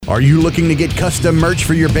Are you looking to get custom merch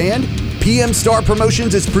for your band? PM Star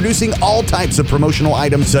Promotions is producing all types of promotional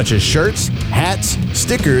items such as shirts, hats,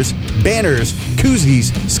 stickers, banners,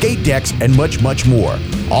 koozies, skate decks, and much, much more.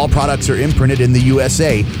 All products are imprinted in the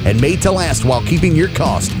USA and made to last while keeping your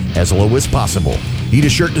cost as low as possible. Need a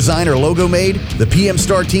shirt design or logo made? The PM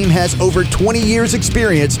Star team has over 20 years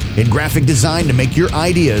experience in graphic design to make your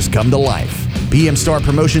ideas come to life. PM Star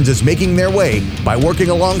Promotions is making their way by working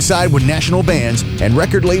alongside with national bands and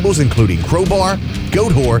record labels including Crowbar,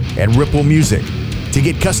 Goatwhore, and Ripple Music. To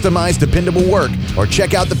get customized, dependable work or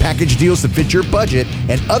check out the package deals that fit your budget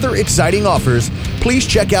and other exciting offers, please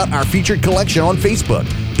check out our featured collection on Facebook,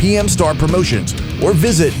 PM Star Promotions, or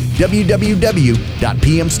visit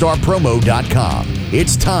www.pmstarpromo.com.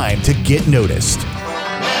 It's time to get noticed.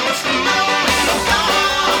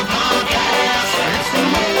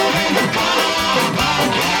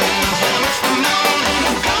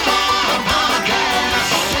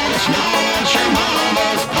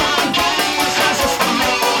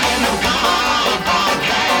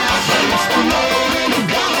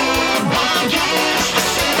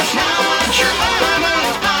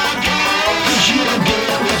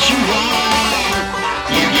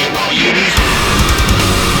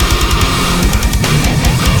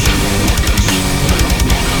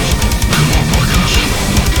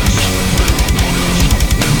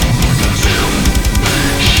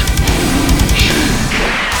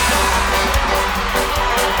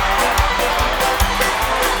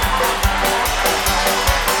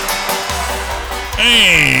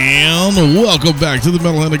 And welcome back to the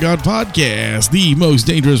Metal Hand of God podcast, the most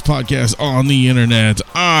dangerous podcast on the internet.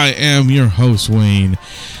 I am your host, Wayne,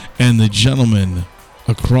 and the gentleman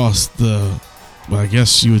across the, well, I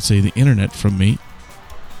guess you would say the internet from me.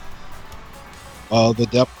 The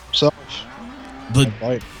devil himself.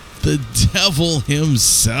 The devil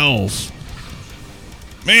himself.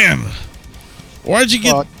 Man, why are you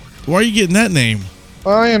getting that name?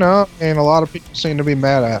 Well, you know, and a lot of people seem to be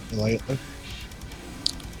mad at me lately.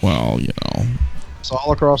 Well, you know, it's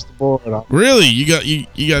all across the board. Really? You got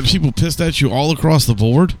people pissed at you all across the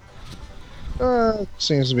board? It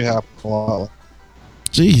seems to be happening a lot.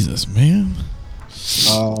 Jesus, man.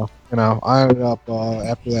 You know, I ended up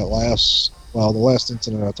after that the last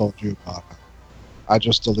incident I told you about, I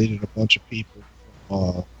just deleted a bunch of people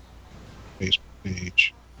from Facebook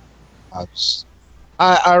page.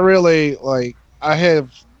 I really, like, I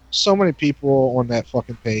have so many people on that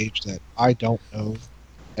fucking page that I don't know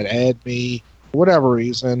that add me for whatever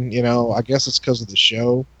reason. You know, I guess it's because of the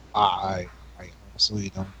show. I honestly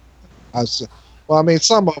don't. I mean,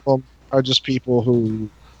 some of them are just people who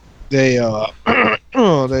they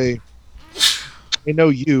they know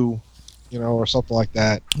you know, or something like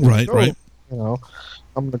that. Right, so, right. You know,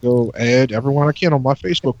 I'm gonna go add everyone I can on my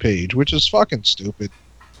Facebook page, which is fucking stupid.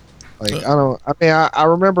 Like, I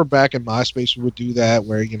remember back in MySpace we would do that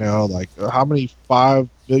where, you know, like, how many 5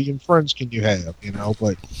 billion friends can you have, you know,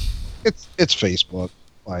 but it's Facebook,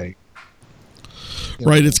 like,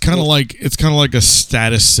 right. It's kind of like a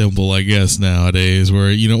status symbol, I guess, nowadays, where,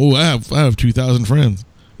 you know, I have 2,000 friends.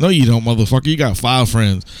 No, you don't, motherfucker. You got 5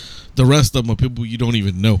 friends. The rest of them are people you don't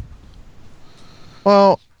even know.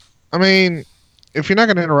 Well, I mean, if you're not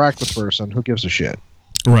going to interact with the person, who gives a shit?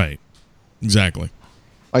 Right. Exactly.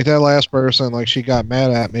 Like that last person, like, she got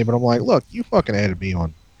mad at me, but I'm like, look, you fucking added me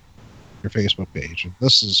on your Facebook page, and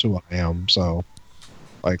this is who I am, so,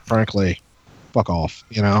 like, frankly, fuck off,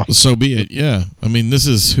 you know? So be it, yeah. I mean, this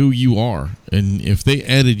is who you are, and if they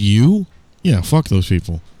added you, yeah, fuck those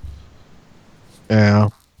people. Yeah.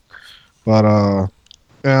 But,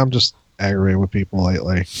 yeah, I'm just aggravated with people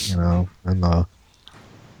lately, you know, and,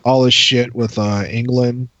 all this shit with,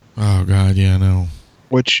 England. Oh, God, yeah, I know.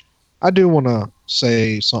 Which I do want to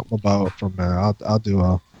say something about from there. I'll do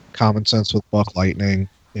a common sense with Buck Lightning,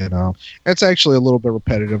 you know. It's actually a little bit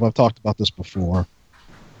repetitive. I've talked about this before.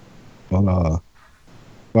 But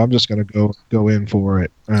I'm just going to go in for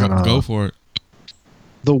it. And, go for it.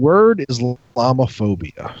 The word is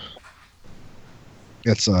Islamophobia.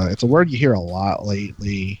 It's a word you hear a lot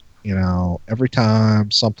lately, you know. Every time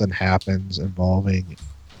something happens involving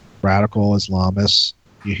radical Islamists,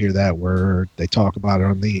 you hear that word. They talk about it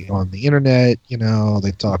on the internet, you know.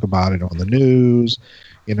 They talk about it on the news,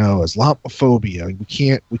 you know. Islamophobia.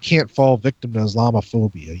 We can't fall victim to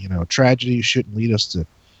Islamophobia. You know, tragedy shouldn't lead us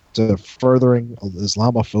to furthering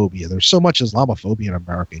Islamophobia. There's so much Islamophobia in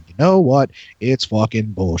America. You know what? It's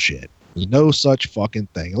fucking bullshit. There's no such fucking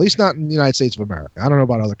thing. At least not in the United States of America. I don't know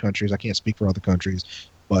about other countries. I can't speak for other countries,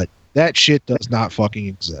 but that shit does not fucking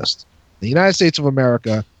exist. The United States of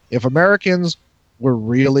America, if Americans were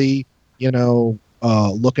really, you know,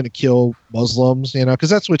 looking to kill Muslims, because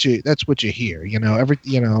that's what you hear, in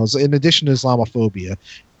addition to Islamophobia,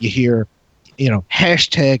 you hear,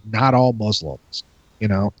 hashtag not all Muslims,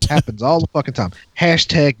 happens all the fucking time.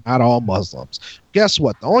 Hashtag not all Muslims. Guess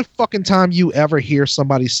what? The only fucking time you ever hear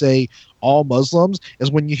somebody say all Muslims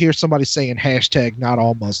is when you hear somebody saying hashtag not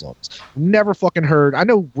all Muslims. Never fucking heard. I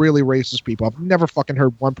know really racist people. I've never fucking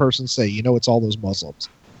heard one person say, it's all those Muslims.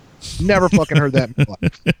 Never fucking heard that in my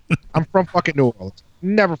life. I'm from fucking New Orleans.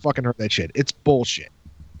 Never fucking heard that shit. It's bullshit.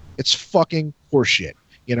 It's fucking horseshit.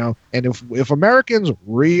 And if Americans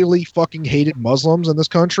really fucking hated Muslims in this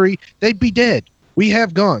country, they'd be dead. We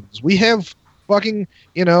have guns. We have fucking,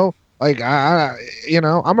 I'm a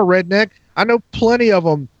redneck. I know plenty of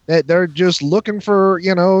them that they're just looking for,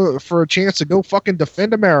 for a chance to go fucking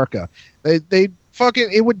defend America. There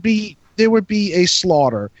would be a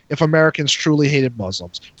slaughter if Americans truly hated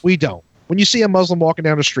Muslims. We don't. When you see a Muslim walking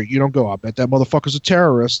down the street, you don't go, I bet that motherfucker's a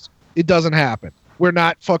terrorist. It doesn't happen. We're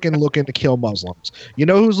not fucking looking to kill Muslims. You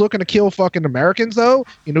know who's looking to kill fucking Americans, though?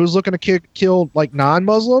 You know who's looking to kill like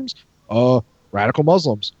non-Muslims? Radical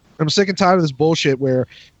Muslims. I'm sick and tired of this bullshit where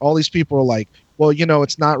all these people are like, well,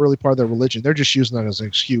 it's not really part of their religion. They're just using that as an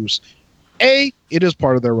excuse. It is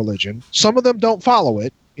part of their religion. Some of them don't follow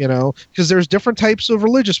it, because there's different types of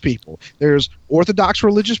religious people. There's Orthodox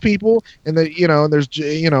religious people, and there's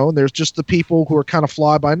just the people who are kind of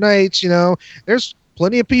fly by nights. There's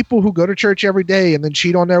plenty of people who go to church every day and then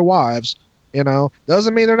cheat on their wives.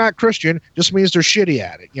 Doesn't mean they're not Christian. Just means they're shitty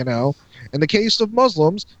at it. In the case of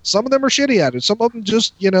Muslims, some of them are shitty at it. Some of them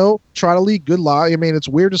just, try to lead good lives. I mean, it's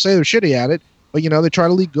weird to say they're shitty at it, but, they try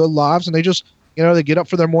to lead good lives, and they just, they get up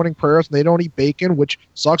for their morning prayers and they don't eat bacon, which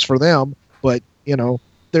sucks for them. But,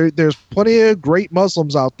 there's plenty of great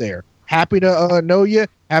Muslims out there. Happy to know you,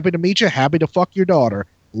 happy to meet you, happy to fuck your daughter.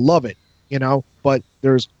 Love it, but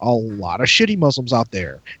there's a lot of shitty Muslims out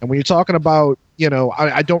there. And when you're talking about,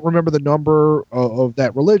 I don't remember the number of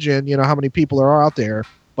that religion, how many people there are out there,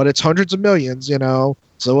 but it's hundreds of millions,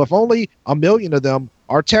 So if only 1 million of them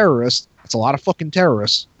are terrorists, that's a lot of fucking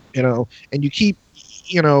terrorists, and you keep,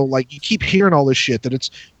 you keep hearing all this shit that it's,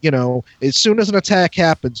 as soon as an attack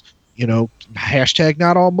happens, hashtag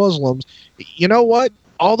not all Muslims. You know what?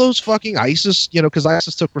 All those fucking ISIS, because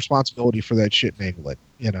ISIS took responsibility for that shit in England,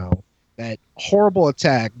 that horrible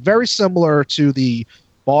attack, very similar to the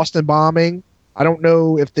Boston bombing. I don't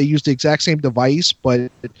know if they used the exact same device, but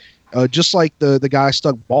just like the guy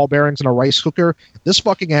stuck ball bearings in a rice cooker, this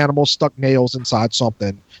fucking animal stuck nails inside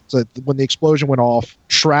something. So that when the explosion went off,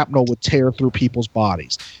 shrapnel would tear through people's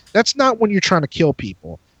bodies. That's not when you're trying to kill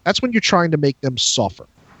people. That's when you're trying to make them suffer.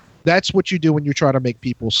 That's what you do when you try to make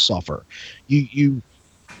people suffer.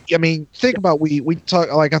 I mean, think about we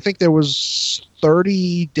talk, like, I think there was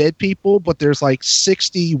 30 dead people, but there's like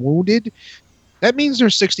 60 wounded. That means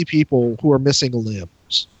there's 60 people who are missing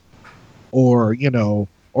limbs, or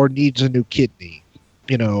needs a new kidney.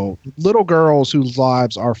 Little girls whose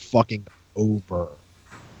lives are fucking over.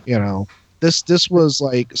 This was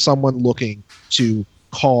like someone looking to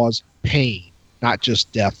cause pain, not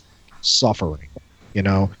just death, suffering.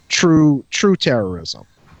 True terrorism.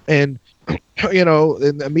 And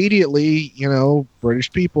and immediately,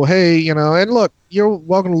 British people, hey, and look, you're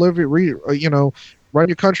welcome to live it, run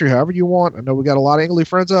your country however you want. I know we got a lot of English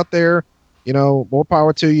friends out there, more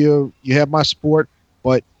power to you. You have my support.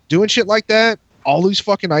 But doing shit like that, all these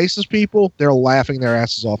fucking ISIS people, they're laughing their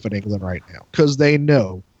asses off in England right now. Because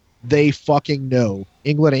they fucking know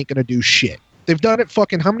England ain't going to do shit. They've done it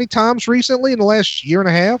fucking how many times recently in the last year and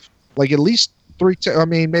a half? Like at least 3. I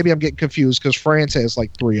mean, maybe I'm getting confused because France has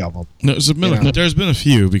like 3 of them. No, there's been a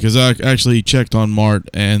few, because I actually checked on Mart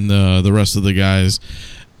and the rest of the guys.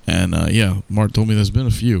 And Mart told me there's been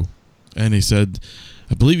a few. And he said,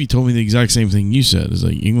 I believe he told me the exact same thing you said. It's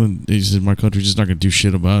like England, he said, my country's just not going to do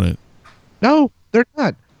shit about it. No, they're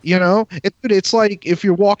not. It's like if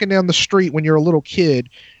you're walking down the street when you're a little kid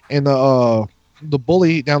and the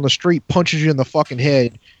bully down the street punches you in the fucking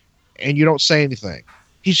head and you don't say anything.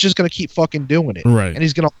 He's just going to keep fucking doing it. Right. And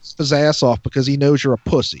he's going to laugh his ass off because he knows you're a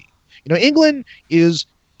pussy. England is,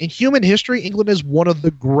 in human history, England is one of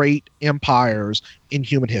the great empires in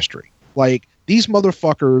human history. Like, these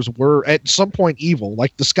motherfuckers were at some point evil.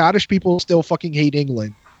 Like, the Scottish people still fucking hate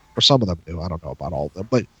England. Or some of them do. I don't know about all of them.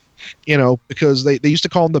 But, because they used to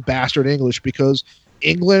call them the bastard English because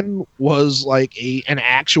England was like an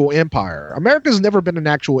actual empire. America's never been an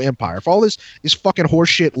actual empire. For all these fucking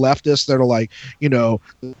horseshit leftists that are like,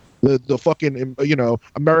 the fucking,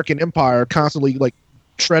 American empire constantly like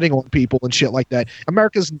treading on people and shit like that.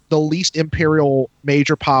 America's the least imperial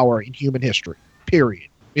major power in human history, period.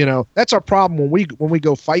 That's our problem when we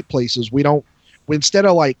go fight places. We don't instead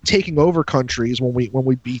of like taking over countries when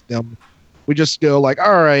we beat them, we just go like,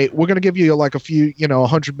 all right, we're gonna give you like a few,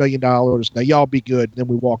 $100 million. Now y'all be good. And then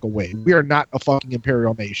we walk away. We are not a fucking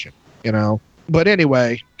imperial nation, But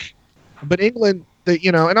anyway, England,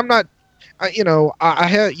 and I'm not. I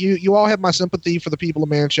have you all have my sympathy for the people of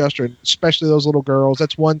Manchester, and especially those little girls.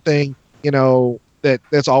 That's one thing,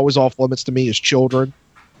 that's always off limits to me is children,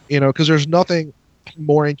 because there's nothing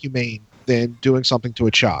more inhumane than doing something to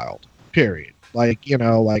a child, period. Like,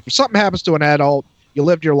 like if something happens to an adult, you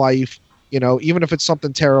lived your life, even if it's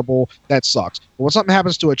something terrible, that sucks. But when something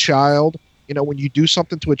happens to a child, when you do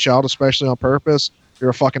something to a child, especially on purpose, you're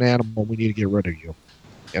a fucking animal. We need to get rid of you,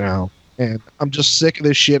 And I'm just sick of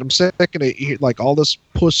this shit. I'm sick of it, like all this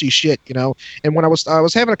pussy shit, And when I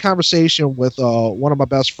was having a conversation with one of my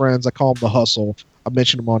best friends, I call him the Hustle. I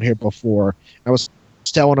mentioned him on here before. I was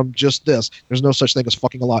telling him just this: there's no such thing as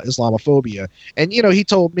fucking Islamophobia. And he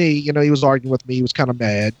told me, he was arguing with me. He was kind of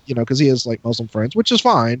mad, because he has like Muslim friends, which is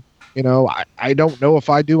fine. I don't know if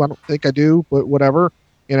I do. I don't think I do, but whatever.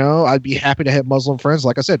 I'd be happy to have Muslim friends.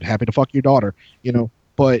 Like I said, happy to fuck your daughter.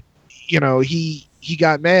 But he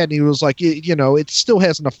got mad and he was like, it still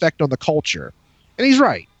has an effect on the culture. And he's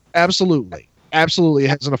right. Absolutely. Absolutely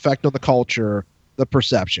has an effect on the culture, the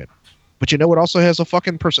perception. But what also has a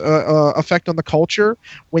fucking effect on the culture?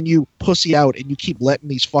 When you pussy out and you keep letting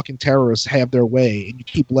these fucking terrorists have their way, and you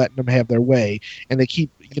keep letting them have their way, and they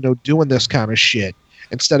keep, doing this kind of shit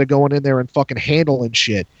instead of going in there and fucking handling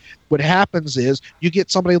shit. What happens is you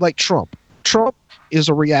get somebody like Trump. Trump is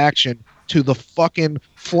a reaction to the fucking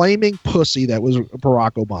flaming pussy that was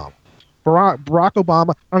Barack Obama. Barack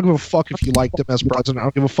Obama, I don't give a fuck if you liked him as president. I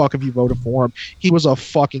don't give a fuck if you voted for him. He was a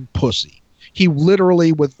fucking pussy. He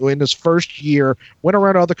literally, in his first year, went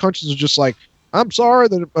around to other countries and was just like, I'm sorry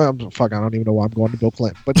that, fuck, I don't even know why I'm going to Bill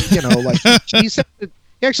Clinton. But, like,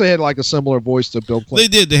 he actually had like a similar voice to Bill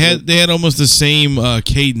Clinton. They did. They had almost the same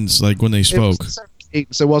cadence, like when they spoke. It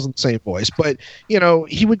wasn't the same voice, but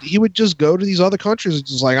he would just go to these other countries and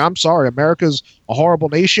just like, I'm sorry, America's a horrible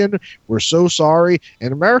nation. We're so sorry.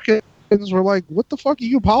 And Americans were like, what the fuck are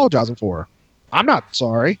you apologizing for? I'm not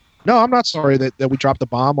sorry. No, I'm not sorry that we dropped the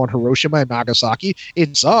bomb on Hiroshima and Nagasaki.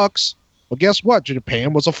 It sucks. Well, guess what?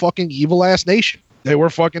 Japan was a fucking evil ass nation. They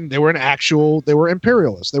were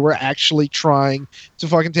imperialists. They were actually trying to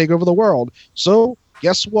fucking take over the world. So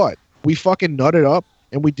guess what? We fucking nutted up.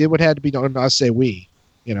 And we did what had to be done. I say we.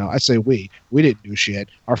 We didn't do shit.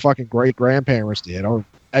 Our fucking great grandparents did. Or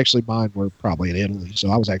actually, mine were probably in Italy,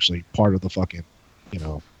 so I was actually part of the fucking,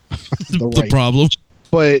 the problem.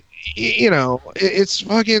 But it's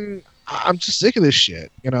fucking. I'm just sick of this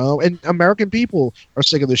shit. And American people are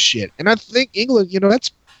sick of this shit. And I think England.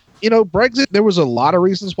 That's. Brexit. There was a lot of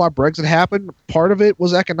reasons why Brexit happened. Part of it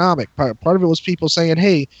was economic. Part of it was people saying,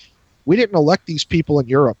 "Hey, we didn't elect these people in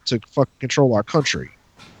Europe to fucking control our country."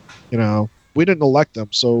 We didn't elect them,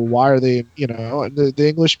 so why are they? And the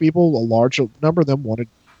English people, a large number of them wanted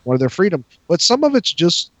their freedom. But some of it's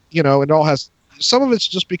just, some of it's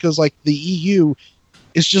just because like the EU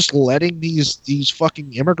is just letting these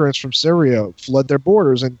fucking immigrants from Syria flood their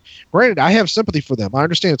borders. And granted, I have sympathy for them. I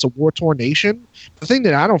understand it's a war-torn nation. The thing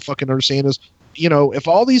that I don't fucking understand is, if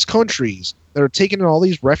all these countries that are taking in all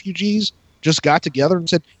these refugees just got together and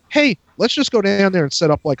said, hey, let's just go down there and set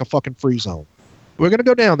up like a fucking free zone. We're going to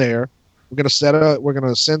go down there. We're going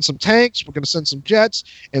to send some tanks. We're going to send some jets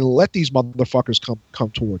and let these motherfuckers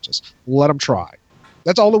come towards us. Let them try.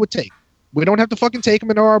 That's all it would take. We don't have to fucking take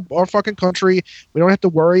them into our fucking country. We don't have to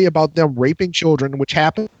worry about them raping children, which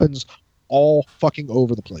happens all fucking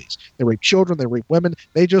over the place. They rape children. They rape women.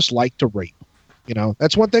 They just like to rape.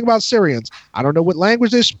 That's one thing about Syrians. I don't know what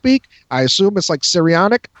language they speak. I assume it's like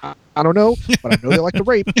Syrianic. I don't know, but I know they like to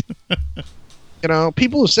rape.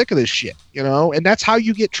 People are sick of this shit, and that's how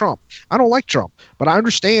you get Trump. I don't like Trump, but I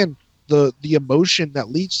understand the emotion that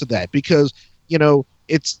leads to that because,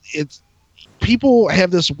 it's people have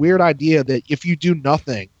this weird idea that if you do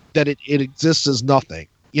nothing, that it exists as nothing.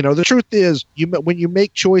 The truth is, when you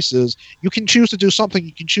make choices, you can choose to do something,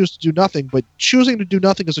 you can choose to do nothing, but choosing to do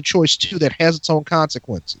nothing is a choice too that has its own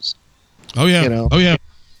consequences. Oh yeah. Oh yeah.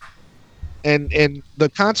 And the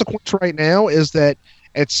consequence right now is that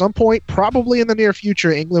at some point, probably in the near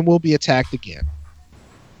future, England will be attacked again.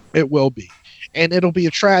 It will be. And it'll be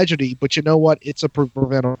a tragedy, but you know what? It's a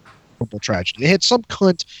preventable tragedy. They had some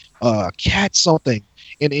cunt, cat something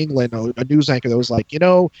in England, a news anchor that was like,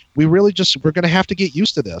 we're going to have to get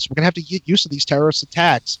used to this. We're going to have to get used to these terrorist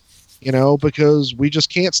attacks, because we just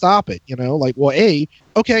can't stop it,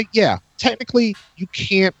 okay, yeah, technically you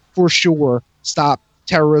can't for sure stop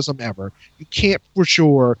terrorism ever. You can't for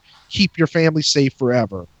sure keep your family safe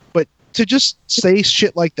forever. But to just say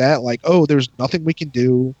shit like that, like, oh, there's nothing we can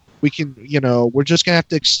do. We can, we're just gonna have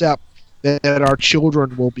to accept that our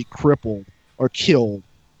children will be crippled or killed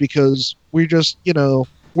because we're just,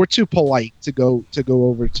 we're too polite to go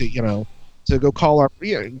over to, to go call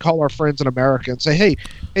our friends in America and say, hey,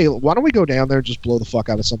 why don't we go down there and just blow the fuck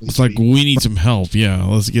out of something? It's like, we need some help. Yeah,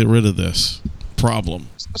 let's get rid of this problem.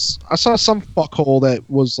 I saw some fuckhole that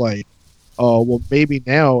was like, well, maybe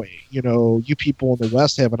now, you people in the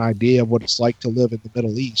West have an idea of what it's like to live in the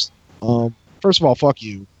Middle East. First of all, fuck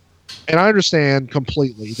you. And I understand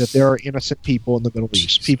completely that there are innocent people in the Middle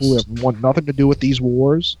East, people who have want nothing to do with these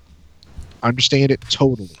wars. I understand it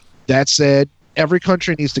totally. That said, every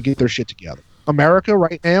country needs to get their shit together. America,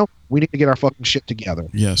 right now, we need to get our fucking shit together.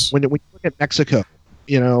 Yes. When you look at Mexico,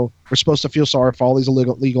 we're supposed to feel sorry for all these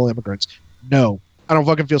illegal immigrants. No, I don't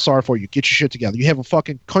fucking feel sorry for you. Get your shit together. You have a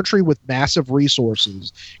fucking country with massive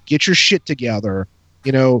resources. Get your shit together.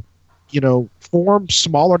 Form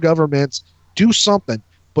smaller governments. Do something.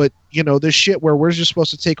 But this shit where we're just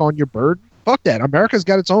supposed to take on your burden. Fuck that. America's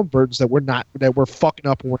got its own burdens that we're fucking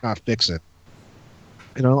up and we're not fixing.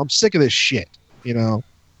 I'm sick of this shit.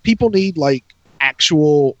 People need like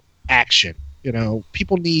actual action.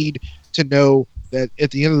 People need to know that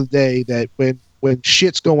at the end of the day, that when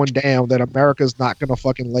shit's going down, that America's not going to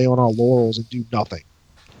fucking lay on our laurels and do nothing.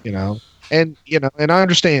 And I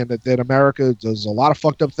understand that America does a lot of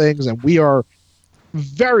fucked up things, and we are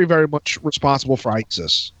very, very much responsible for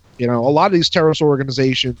ISIS. A lot of these terrorist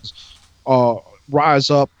organizations rise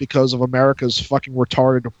up because of America's fucking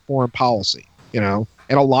retarded foreign policy.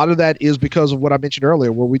 And a lot of that is because of what I mentioned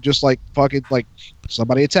earlier, where we just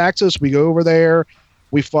somebody attacks us, we go over there,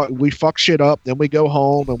 we fuck shit up, then we go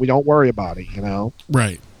home and we don't worry about it.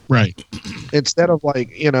 Right. Instead of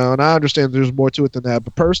and I understand there's more to it than that,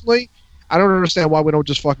 but personally, I don't understand why we don't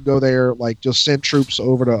just fucking go there, just send troops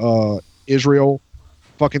over to Israel,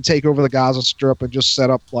 fucking take over the Gaza Strip and just set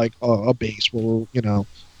up a base where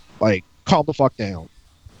we're, calm the fuck down.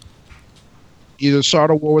 Either start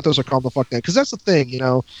a war with us or calm the fuck down. Because that's the thing,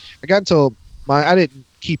 I got into I didn't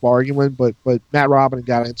keep arguing, but Matt Robin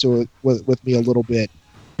got into it with me a little bit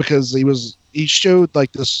because he showed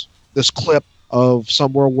this clip of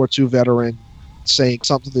some World War II veteran saying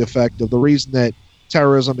something to the effect of the reason that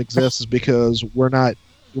terrorism exists is because we're not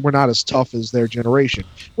as tough as their generation,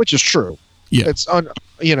 which is true. Yeah. It's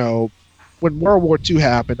when World War II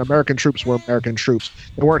happened, American troops were American troops.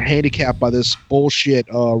 They weren't handicapped by this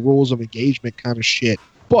bullshit rules of engagement kind of shit.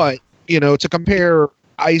 But, to compare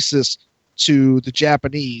ISIS to the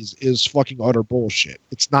Japanese is fucking utter bullshit.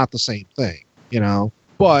 It's not the same thing,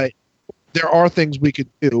 But there are things we could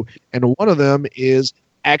do, and one of them is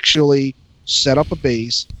actually set up a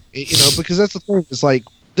base, because that's the thing. It's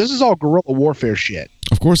this is all guerrilla warfare shit.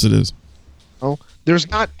 Of course it is. There's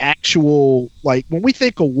not actual, when we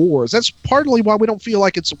think of wars, that's partly why we don't feel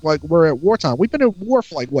like it's we're at wartime. We've been at war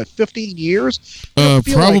for 15 years?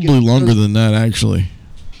 Probably longer than that, actually.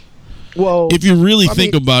 Well, if you really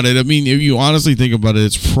think about it, if you honestly think about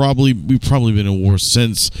it, we've probably been at war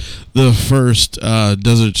since the first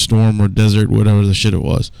Desert Storm or Desert, whatever the shit it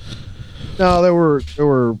was. No, there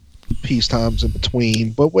were peace times in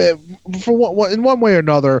between, but in one way or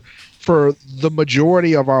another, for the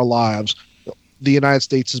majority of our lives, the United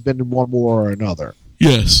States has been in one war or another.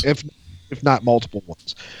 Yes. If not multiple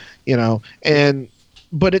ones,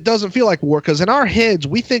 but it doesn't feel like war because in our heads,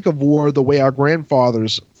 we think of war the way our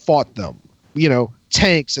grandfathers fought them,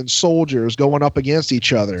 tanks and soldiers going up against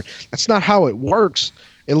each other. That's not how it works,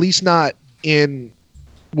 at least not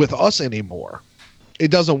with us anymore. It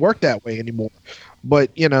doesn't work that way anymore. But,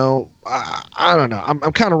 I don't know. I'm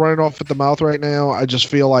kind of running off at the mouth right now. I just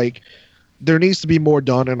feel like there needs to be more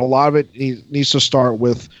done, and a lot of it needs to start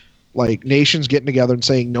with nations getting together and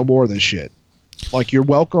saying no more of this shit. You're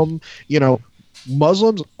welcome,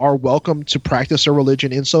 Muslims are welcome to practice their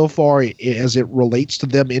religion insofar as it relates to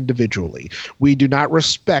them individually. We do not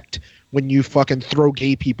respect when you fucking throw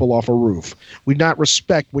gay people off a roof. We do not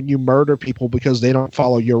respect when you murder people because they don't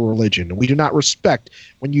follow your religion. We do not respect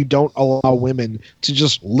when you don't allow women to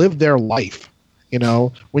just live their life.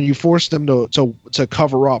 When you force them to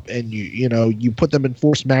cover up and you put them in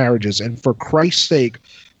forced marriages. And for Christ's sake,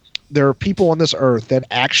 there are people on this earth that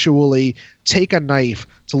actually take a knife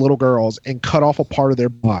to little girls and cut off a part of their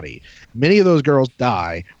body. Many of those girls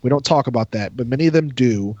die. We don't talk about that, but many of them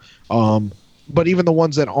do. But even the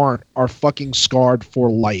ones that aren't are fucking scarred for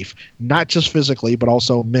life, not just physically, but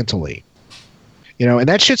also mentally. And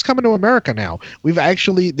that shit's coming to America now.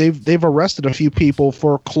 They've arrested a few people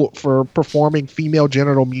for performing female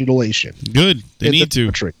genital mutilation. Good. They need to.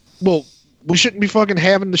 Country. Well, we shouldn't be fucking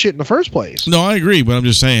having the shit in the first place. No, I agree, but I'm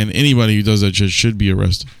just saying anybody who does that shit should be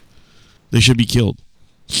arrested. They should be killed.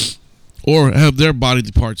 Or have their body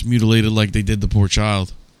parts mutilated like they did the poor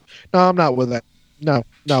child. No, I'm not with that. No,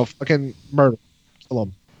 fucking murder. Kill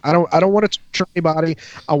them. I don't want to torture anybody.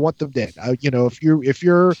 I want them dead. If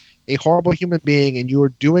you're a horrible human being and you are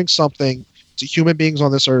doing something to human beings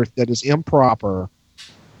on this earth that is improper,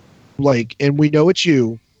 and we know it's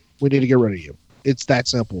you, we need to get rid of you. It's that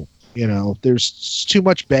simple. There's too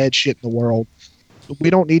much bad shit in the world. We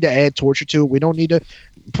don't need to add torture to it. We don't need to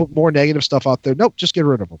put more negative stuff out there. Nope, just get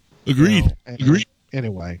rid of them. Agreed. Agreed.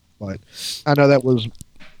 Anyway, but I know that was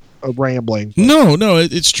a rambling. No,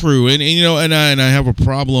 it's true, and I have a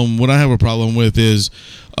problem. What I have a problem with is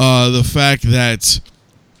the fact that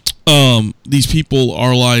these people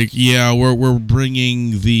are like, yeah, we're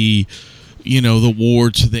bringing the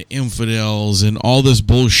war to the infidels and all this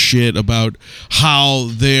bullshit about how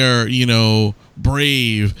they're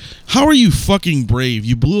brave. How are you fucking brave?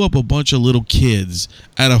 You blew up a bunch of little kids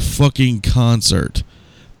at a fucking concert.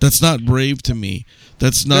 That's not brave to me.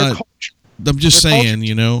 That's not. I'm just saying,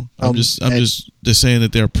 I'm just saying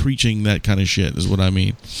that they're preaching that kind of shit is what I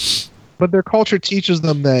mean. But their culture teaches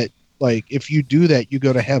them that, if you do that, you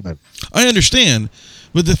go to heaven. I understand,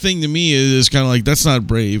 but the thing to me is kind of like, that's not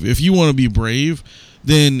brave. If you want to be brave,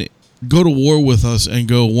 then go to war with us and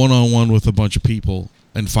go one-on-one with a bunch of people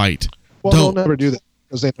and fight. Well, they'll never do that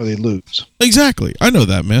because they know they lose. Exactly. I know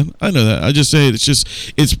that, man. I know that. I just say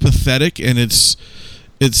it's pathetic and it's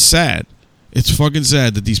sad. It's fucking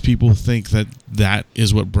sad that these people think that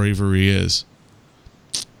is what bravery is.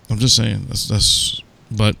 I'm just saying.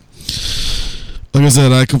 But like I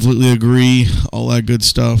said, I completely agree. All that good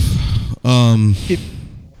stuff.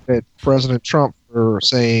 President Trump for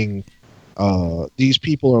saying these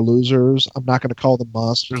people are losers. I'm not going to call them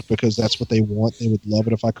monsters because that's what they want. They would love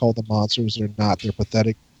it if I called them monsters. They're not. They're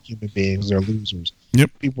pathetic human beings. They're losers.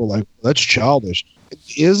 Yep. People are like, that's childish.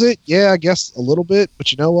 Is it? Yeah, I guess a little bit.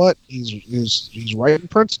 But you know what? He's right in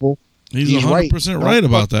principle. He's 100% right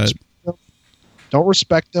about that. Don't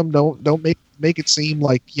respect them. Don't make it seem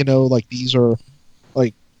like like these are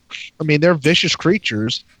they're vicious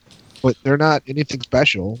creatures, but they're not anything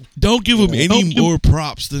special. Don't give them any more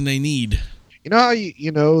props than they need. You know how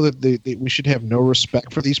that we should have no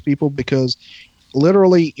respect for these people because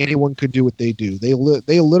literally anyone could do what they do. They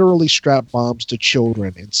literally strap bombs to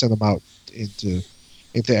children and send them out into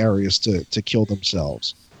areas to kill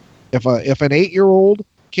themselves. If an 8-year-old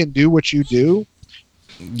can do what you do,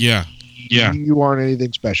 yeah, you aren't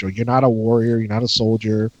anything special. You're not a warrior. You're not a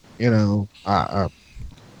soldier. Anyway.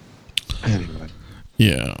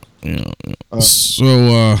 Yeah.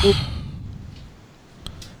 So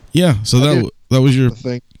that was your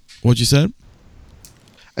thing. What you said?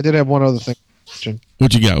 I did have one other thing.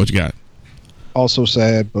 What you got? Also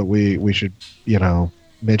sad, but we should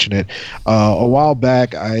mention it. A while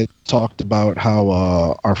back, I talked about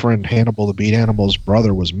how our friend Hannibal the Beat Animal's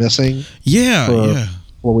brother was missing. Yeah.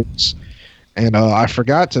 4 weeks, and I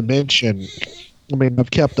forgot to mention. I mean,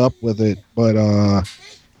 I've kept up with it, but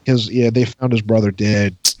they found his brother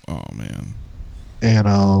dead. Oh man.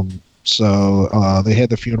 And so they had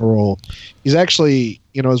the funeral. He's actually,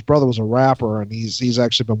 his brother was a rapper, and he's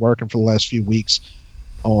actually been working for the last few weeks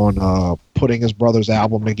on putting his brother's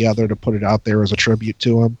album together to put it out there as a tribute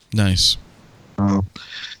to him. Nice. I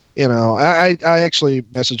actually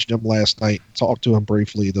messaged him last night, talked to him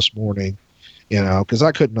briefly this morning, because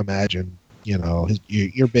I couldn't imagine,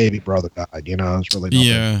 your baby brother died, it's really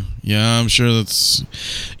nothing. Yeah, I'm sure that's,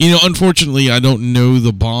 unfortunately, I don't know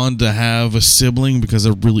the bond to have a sibling because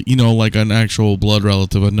I really, like an actual blood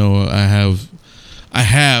relative. I know I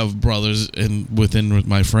have brothers with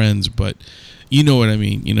my friends, but you know what I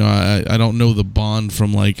mean. I don't know the bond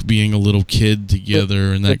from like being a little kid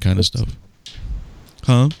together and that kind of stuff.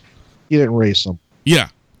 Huh? You didn't raise them. Yeah,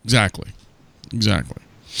 exactly.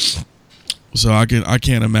 So I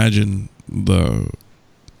can't imagine that's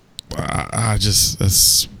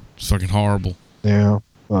fucking horrible. Yeah,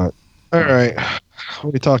 but all right,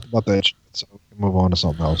 we talked about that shit, so we can move on to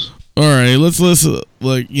something else. All right, let's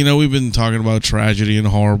we've been talking about tragedy and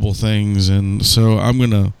horrible things, and so I'm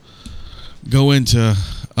gonna go into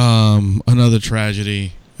another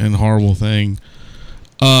tragedy and horrible thing.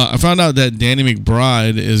 I found out that Danny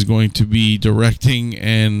McBride is going to be directing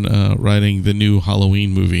and writing the new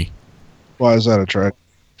Halloween movie. Why is that a tragedy?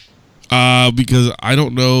 Because I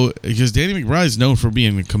don't know. Because Danny McBride is known for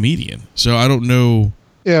being a comedian, so I don't know.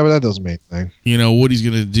 Yeah, but that doesn't mean anything. What he's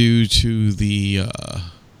gonna do to the,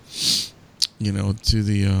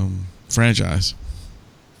 franchise.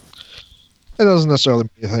 It doesn't necessarily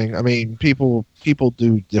mean anything. I mean, people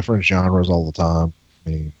do different genres all the time. I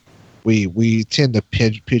mean, we tend to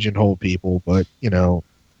pigeonhole people, but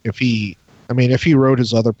if he wrote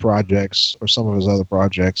his other projects or some of his other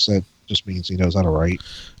projects, that just means he knows how to write.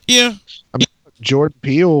 Yeah. I mean, Jordan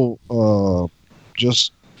Peele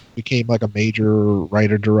just became like a major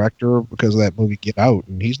writer director because of that movie Get Out,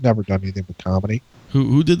 and he's never done anything with comedy.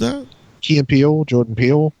 Who did that? Key and Peele, Jordan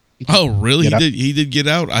Peele. Oh, really? He did Get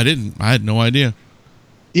Out. I had no idea.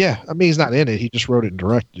 Yeah, I mean he's not in it. He just wrote it and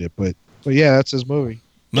directed it, but yeah, that's his movie.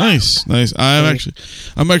 Nice. I'm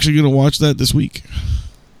actually going to watch that this week.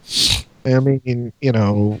 I mean,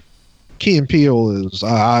 Key and Peele is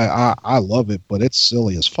I love it, but it's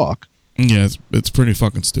silly as fuck. Yeah, it's pretty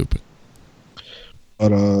fucking stupid.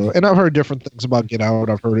 But and I've heard different things about Get Out.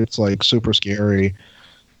 I've heard it's like super scary.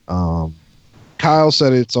 Kyle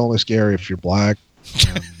said it's only scary if you're black.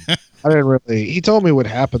 I didn't really. He told me what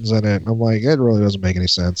happens in it. And I'm like, it really doesn't make any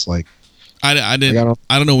sense. Like, I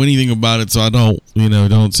don't know anything about it, so I don't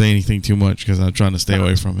say anything too much because I'm trying to stay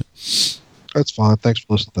away from it. That's fine. Thanks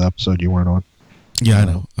for listening to the episode you weren't on. Yeah, I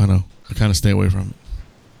know. I kind of stay away from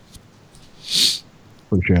it.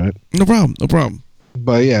 Appreciate it. No problem.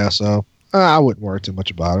 But yeah, so I wouldn't worry too much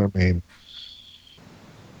about it. I mean,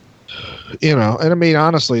 and I mean,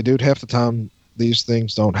 honestly, dude, half the time these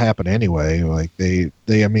things don't happen anyway. Like they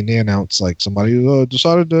announce like somebody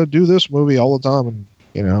decided to do this movie all the time,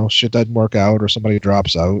 and shit doesn't work out or somebody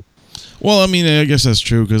drops out. Well, I mean, I guess that's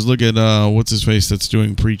true because look at what's his face that's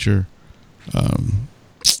doing Preacher.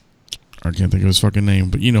 I can't think of his fucking name,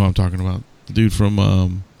 but you know what I'm talking about. The dude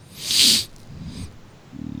from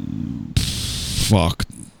fuck.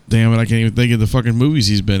 Damn it, I can't even think of the fucking movies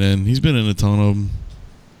he's been in. He's been in a ton of them.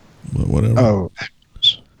 But whatever. Oh.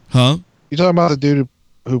 Huh? You talking about the dude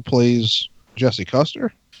who plays Jesse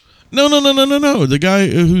Custer? No. The guy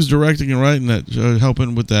who's directing and writing that,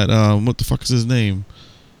 helping with that. What the fuck is his name?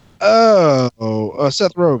 Oh,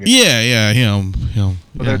 Seth Rogen. Yeah, him.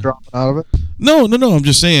 But they're dropping out of it? No. I'm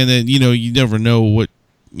just saying that, you never know what,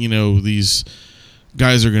 these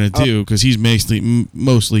guys are going to do because he's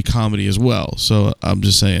mostly comedy as well. So I'm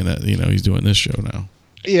just saying that, he's doing this show now.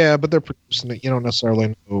 Yeah, but they're producing it. You don't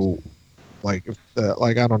necessarily know, like,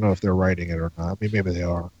 I don't know if they're writing it or not. I mean, maybe they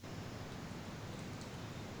are.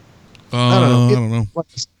 I don't know.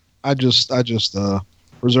 I just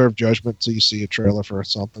reserve judgment till you see a trailer for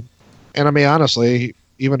something. And I mean, honestly,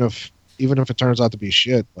 even if it turns out to be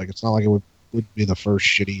shit, like it's not like it would be the first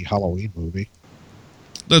shitty Halloween movie.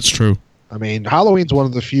 That's true. I mean, Halloween's one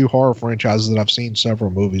of the few horror franchises that I've seen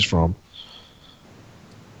several movies from.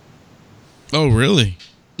 Oh, really?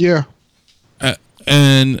 Yeah.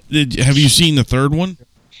 And have you seen the third one?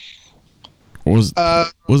 Or was it?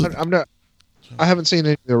 I haven't seen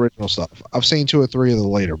any of the original stuff. I've seen 2 or 3 of the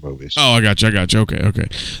later movies. Oh, I got you. Okay.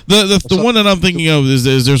 The one that I'm thinking of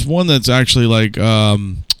is there's one that's actually like I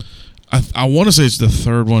want to say it's the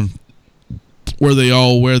third one where they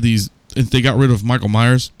all wear these. They got rid of Michael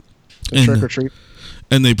Myers. Trick or Treat.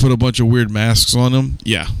 And they put a bunch of weird masks on them.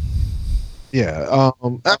 Yeah. Yeah.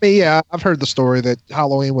 I mean, yeah, I've heard the story that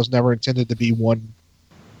Halloween was never intended to be one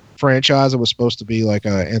franchise. It was supposed to be like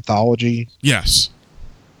an anthology. Yes.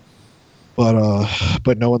 But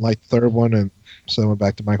no one liked the third one, and so they went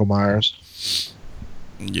back to Michael Myers.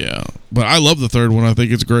 Yeah. But I love the third one. I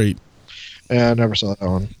think it's great. Yeah, I never saw that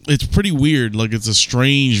one. It's pretty weird. Like, it's a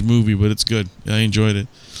strange movie, but it's good. I enjoyed it.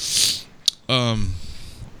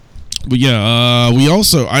 But yeah, I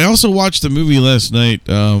also watched a movie last night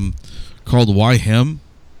called Why Him?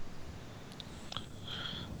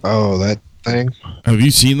 Oh, that thing? Have you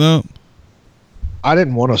seen that? I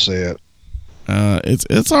didn't want to see it.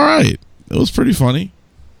 It's all right. It was pretty funny.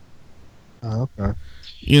 Oh, okay.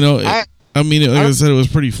 I mean, like I said, it was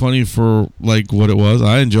pretty funny for like what it was.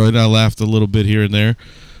 I enjoyed it. I laughed a little bit here and there.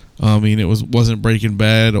 I mean, it wasn't Breaking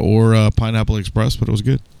Bad or Pineapple Express, but it was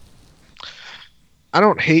good. I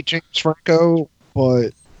don't hate James Franco,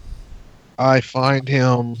 but I find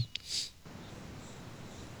him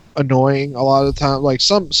annoying a lot of the time. Like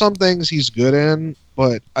some things he's good in,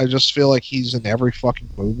 but I just feel like he's in every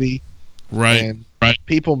fucking movie. Right. And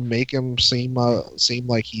people make him seem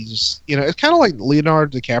like he's, it's kind of like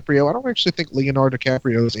Leonardo DiCaprio. I don't actually think Leonardo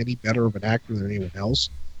DiCaprio is any better of an actor than anyone else,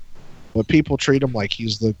 but people treat him like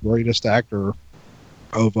he's the greatest actor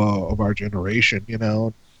of our generation.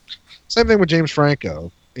 Same thing with James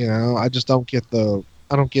Franco. I just don't get the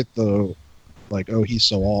like, oh, he's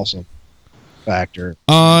so awesome factor.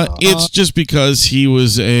 It's just because he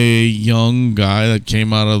was a young guy that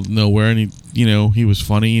came out of nowhere, and he was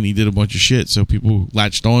funny and he did a bunch of shit, so people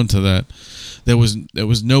latched on to that. There was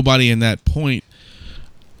nobody in that point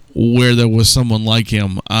where there was someone like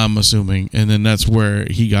him, I'm assuming, and then that's where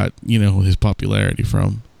he got, his popularity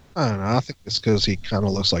from. I don't know. I think it's because he kind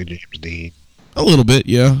of looks like James Dean. A little bit,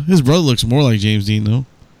 yeah. His brother looks more like James Dean, though.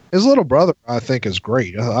 His little brother, I think, is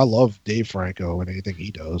great. I love Dave Franco and anything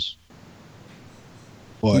he does.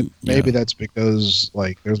 But maybe that's because,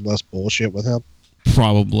 there's less bullshit with him.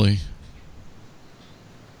 Probably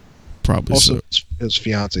Also, so. his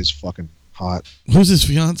fiance's fucking hot. Who's his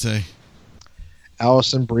fiance?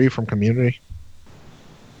 Allison Brie from Community.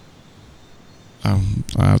 I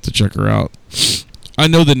have to check her out. I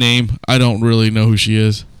know the name. I don't really know who she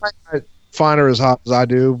is. I find her as hot as I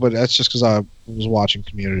do, but that's just because I was watching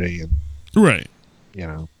Community and right.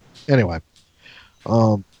 Anyway,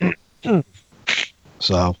 so.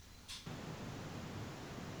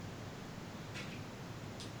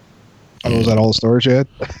 Oh, was that all the stories you had?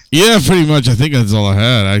 Yeah, pretty much. I think that's all I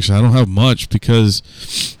had, actually. I don't have much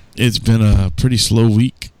because it's been a pretty slow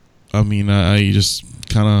week. I mean, I just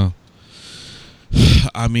kind of...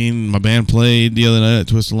 my band played the other night at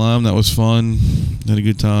Twist of Lime. That was fun. Had a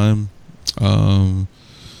good time.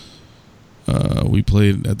 We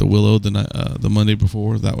played at the Willow the Monday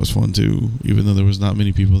before. That was fun, too, even though there was not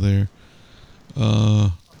many people there.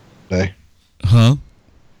 Day. Huh?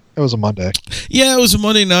 It was a Monday. Yeah, it was a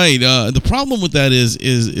Monday night. The problem with that is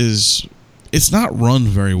it's not run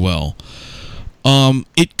very well.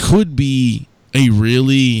 It could be a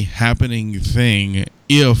really happening thing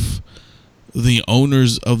if the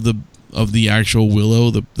owners of the actual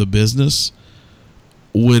Willow, the business,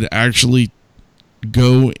 would actually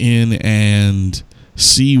go in and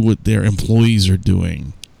see what their employees are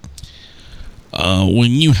doing.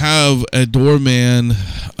 When you have a doorman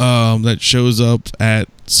that shows up at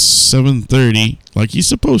 7:30, like he's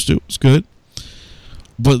supposed to, it's good.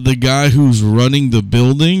 But the guy who's running the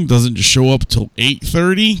building doesn't show up till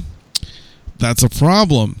 8:30. That's a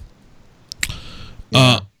problem.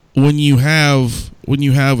 Yeah. When you have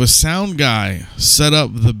a sound guy set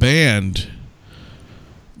up the band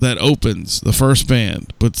that opens the first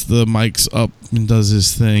band, puts the mics up and does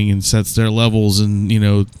his thing and sets their levels and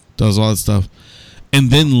does all that stuff, and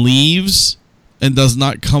then leaves and does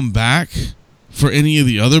not come back for any of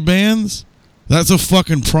the other bands, that's a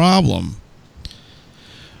fucking problem.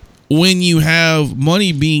 When you have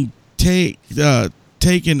money being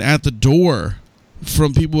taken at the door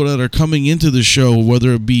from people that are coming into the show,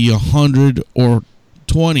 whether it be 100 or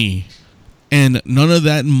 20, and none of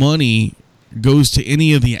that money goes to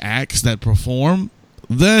any of the acts that perform,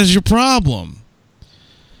 that is your problem.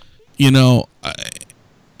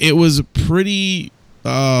 It was a pretty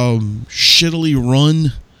shittily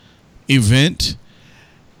run event,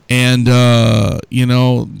 and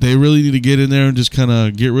they really need to get in there and just kind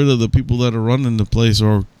of get rid of the people that are running the place,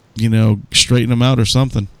 or straighten them out or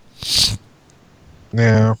something.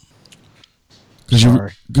 Yeah,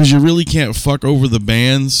 because you really can't fuck over the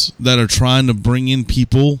bands that are trying to bring in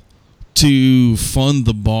people to fund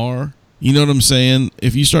the bar. You know what I'm saying?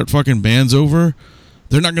 If you start fucking bands over,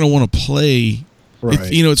 they're not going to want to play. right.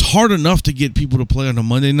 It's hard enough to get people to play on a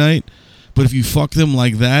Monday night, but if you fuck them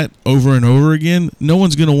like that over and over again, no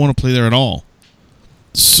one's going to want to play there at all.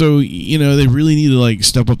 So, they really need to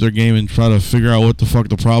step up their game and try to figure out what the fuck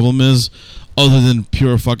the problem is, other than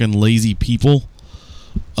pure fucking lazy people.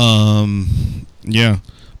 Yeah.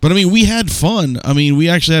 But we had fun. We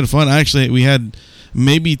actually had fun. We had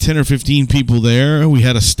maybe 10 or 15 people there. We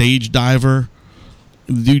had a stage diver.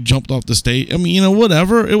 The dude jumped off the stage.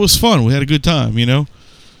 Whatever. It was fun. We had a good time,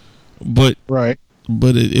 But Right.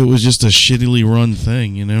 But it was just a shittily run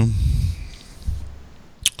thing,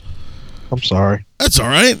 I'm sorry. That's all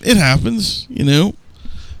right. It happens,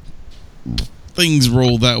 Things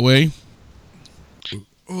roll that way.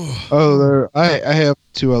 Oh, I have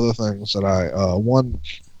two other things that one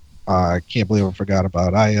I can't believe I forgot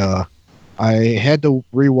about. I had to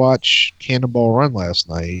rewatch Cannonball Run last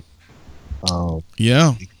night.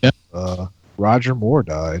 Yeah. Roger Moore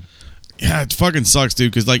died. Yeah, it fucking sucks,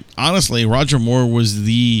 dude, because, honestly, Roger Moore was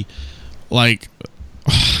he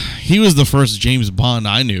was the first James Bond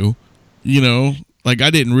I knew, I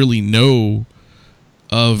didn't really know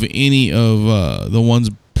of any of the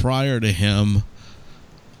ones prior to him.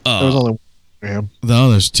 There was only one for him.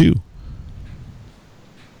 No, there's two.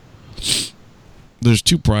 There's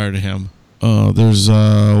two prior to him. There's,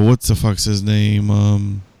 what's the fuck's his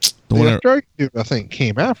name? The Drake dude, I think,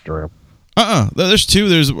 came after him. There's two.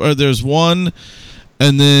 There's one,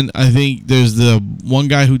 and then I think there's the one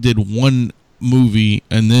guy who did one movie,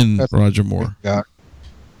 and then that's Roger Moore. I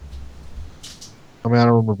don't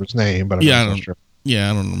remember his name, but I don't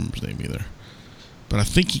remember his name either. but I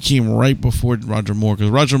think he came right before Roger Moore, because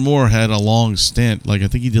Roger Moore had a long stint. Like, I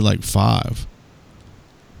think he did like 5.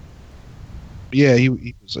 Yeah, he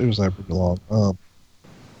was there pretty long. All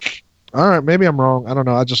right, maybe I'm wrong. I don't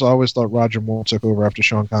know. I just always thought Roger Moore took over after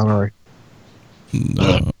Sean Connery.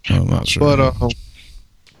 No, I'm not sure. But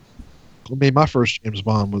I mean, my first James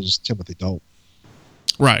Bond was Timothy Dalton.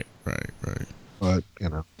 Right. But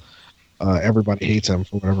everybody hates him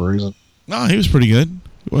for whatever reason. No, he was pretty good.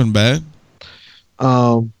 He wasn't bad.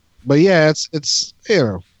 But yeah, it's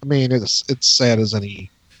I mean, it's sad as any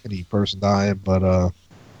person dying, but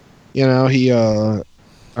he I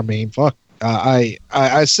mean, fuck.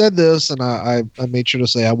 I said this, and I made sure to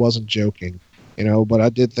say I wasn't joking, but I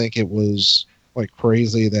did think it was like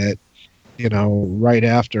crazy that right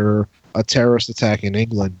after a terrorist attack in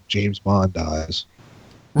England, James Bond dies.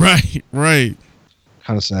 Right.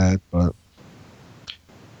 Kind of sad, but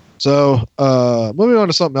so moving on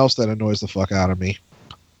to something else that annoys the fuck out of me.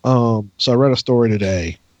 So I read a story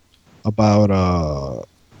today about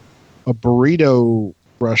a burrito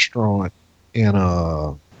restaurant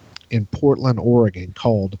in Portland, Oregon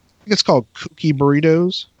called, I think it's called Kooky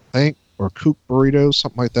Burritos, or Kook Burritos,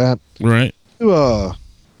 something like that. Right. Two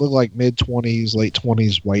look like mid-20s, late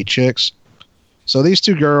 20s white chicks. So these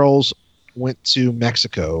two girls went to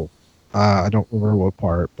Mexico. I don't remember what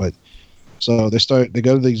part, but so they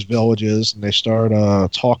go to these villages and they start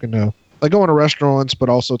talking to, like, going to restaurants, but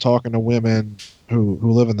also talking to women who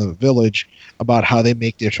live in the village about how they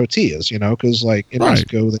make their tortillas, because like in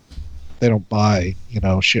Mexico, they don't buy,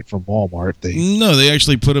 shit from Walmart. They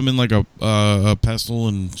actually put them in like a pestle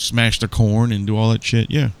and smash the corn and do all that shit.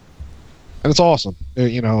 Yeah. And it's awesome.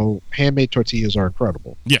 Handmade tortillas are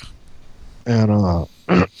incredible. Yeah. And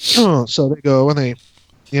so they go and they,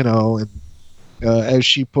 and as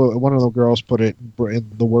she put, one of the girls put it in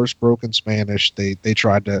the worst broken Spanish, they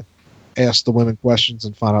tried to ask the women questions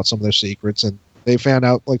and find out some of their secrets, and they found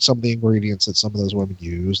out like some of the ingredients that some of those women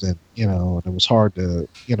used, and and it was hard to,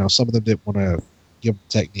 some of them didn't want to give them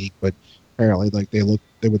technique, but apparently like they would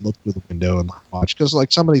look through the window and watch, because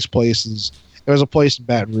like some of these places, there was a place in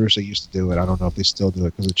Baton Rouge that used to do it. I don't know if they still do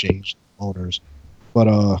it because it changed owners, but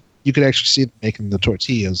you could actually see them making the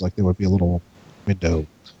tortillas, like there would be a little window.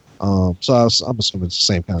 So I'm assuming it's the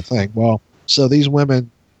same kind of thing. Well, so these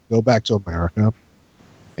women go back to America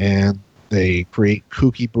and they create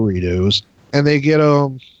Kooky Burritos, and they get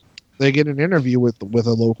an interview with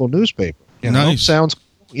a local newspaper. Nice. Sounds,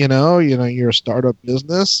 you're a startup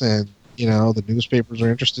business, and the newspapers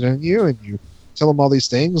are interested in you, and you tell them all these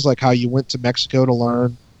things, like how you went to Mexico to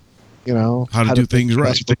learn, how to do things right.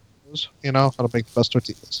 How to make the best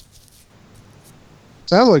tortillas.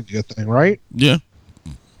 Sounds like a good thing, right? Yeah.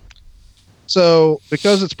 So,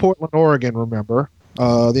 because it's Portland, Oregon, remember,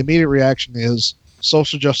 the immediate reaction is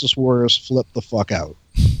social justice warriors flip the fuck out.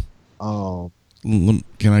 Can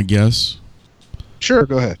I guess? Sure,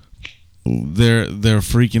 go ahead. They're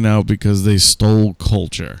freaking out because they stole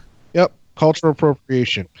culture. Yep, cultural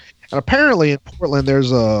appropriation. And apparently in Portland,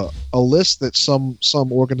 there's a list that some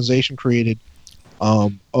organization created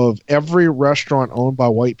of every restaurant owned by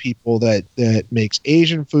white people that makes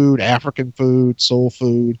Asian food, African food, soul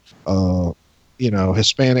food,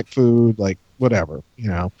 Hispanic food, like whatever,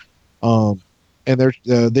 and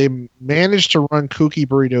they managed to run Kooky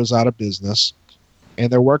Burritos out of business,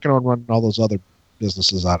 and they're working on running all those other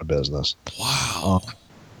businesses out of business. Wow.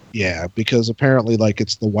 Yeah, because apparently, like,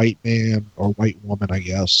 it's the white man or white woman, I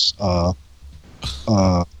guess,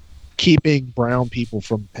 keeping brown people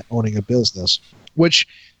from owning a business, which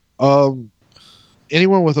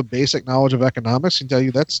anyone with a basic knowledge of economics can tell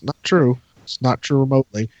you that's not true. It's not true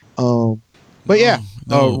remotely. But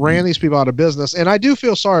ran these people out of business, and I do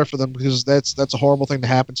feel sorry for them, because that's a horrible thing to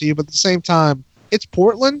happen to you. But at the same time, it's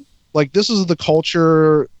Portland. Like, this is the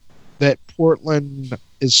culture that Portland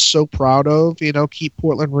is so proud of. Keep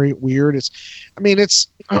Portland weird.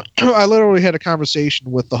 I literally had a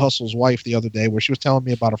conversation with the Hustle's wife the other day, where she was telling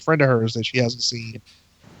me about a friend of hers that she hasn't seen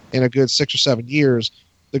in a good 6 or 7 years.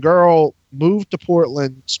 The girl moved to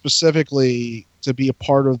Portland specifically to be a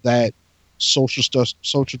part of that social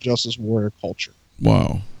justice warrior culture.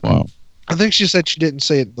 Wow. I think she said she didn't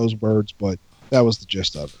say it in those words, but that was the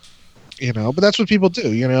gist of it. But that's what people do.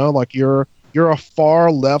 Like you're a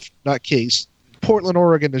far left nutcase. Portland,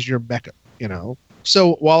 Oregon is your mecca.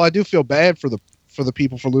 So while I do feel bad for the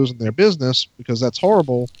people for losing their business, because that's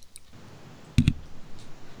horrible,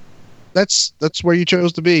 that's where you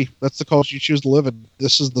chose to be. That's the culture you choose to live in.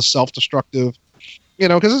 This is the self-destructive,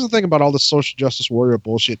 because this is the thing about all this social justice warrior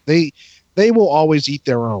bullshit. They will always eat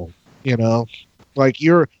their own, like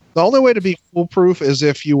the only way to be foolproof is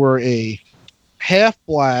if you were a half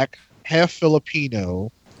black, half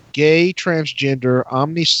Filipino, gay, transgender,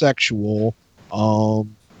 omnisexual,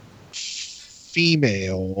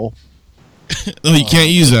 female. No, you can't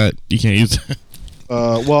use that. You can't use that.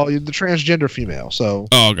 Well, the transgender female. So.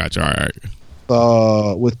 Oh, gotcha. All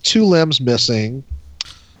right. With 2 limbs missing.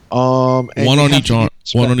 One on each arm.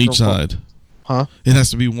 One on each side. Huh? It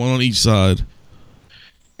has to be one on each side.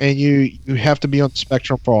 And you have to be on the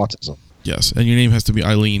spectrum for autism. Yes, and your name has to be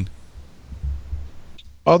Eileen.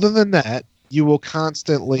 Other than that, you will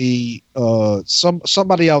constantly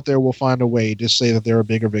somebody out there will find a way to say that they're a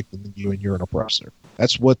bigger victim than you and you're an oppressor.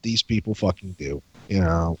 That's what these people fucking do, you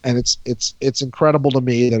know. And it's incredible to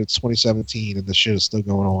me that it's 2017 and this shit is still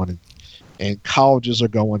going on, and colleges are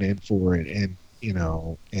going in for it, and you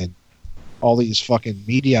know, and all these fucking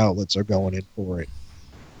media outlets are going in for it.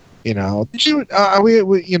 You know, did you?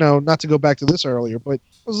 We you know, not to go back to this earlier, but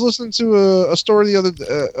I was listening to a story the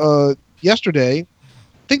other yesterday.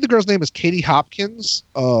 I think the girl's name is Katie Hopkins,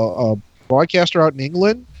 a broadcaster out in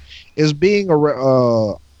England, is being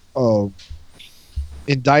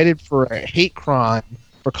indicted for a hate crime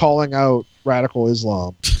for calling out radical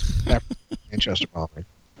Islam after the Manchester bombing.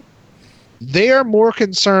 They are more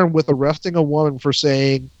concerned with arresting a woman for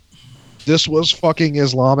saying this was fucking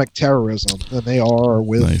Islamic terrorism than they are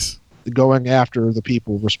with going after the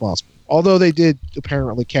people responsible. Although they did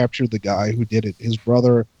apparently capture the guy who did it. His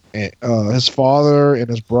brother, his father, and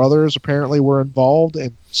his brothers apparently were involved,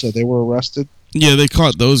 and so they were arrested. Yeah, they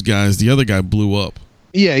caught those guys. The other guy blew up.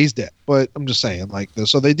 Yeah, he's dead. But I'm just saying, like,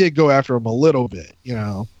 so they did go after him a little bit, you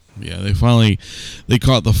know. Yeah, they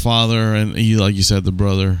caught the father and he, like you said, the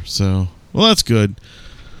brother. So, well, that's good.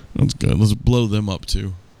 That's good. Let's blow them up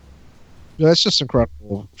too. That's just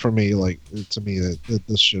incredible for me. Like, to me, that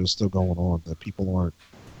this shit is still going on. That people aren't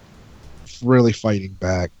really fighting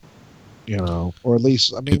back, you know, or at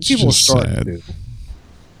least, I mean, it's people are starting to.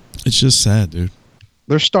 It's just sad, dude.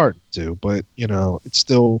 They're starting to, but you know, it's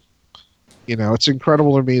still, you know, it's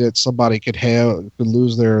incredible to me that somebody could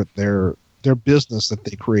lose their business that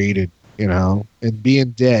they created, you know, and be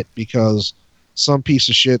in debt because some piece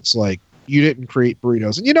of shit's like, you didn't create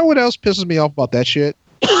burritos. And you know what else pisses me off about that shit?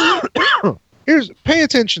 Pay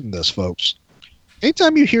attention to this, folks.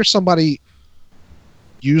 Anytime you hear somebody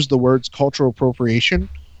use the words cultural appropriation,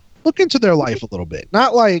 look into their life a little bit.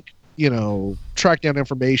 Not like, you know, track down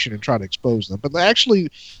information and try to expose them, but actually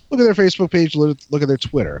look at their Facebook page, look at their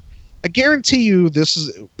Twitter. I guarantee you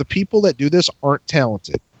the people that do this aren't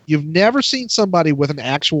talented. You've never seen somebody with an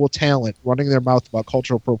actual talent running their mouth about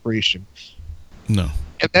cultural appropriation. No.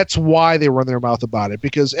 And that's why they run their mouth about it,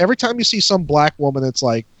 because every time you see some black woman that's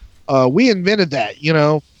like, we invented that, you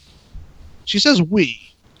know. She says we.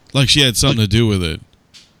 Like she had something to do with it.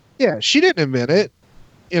 Yeah, she didn't invent it.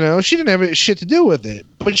 You know, she didn't have shit to do with it.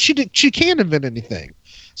 But she can't invent anything.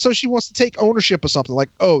 So she wants to take ownership of something like,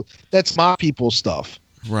 oh, that's my people's stuff.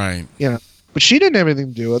 Right. You know. But she didn't have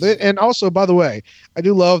anything to do with it. And also, by the way, I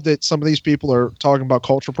do love that some of these people are talking about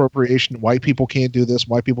cultural appropriation. White people can't do this.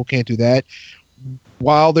 White people can't do that.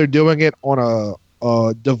 While they're doing it on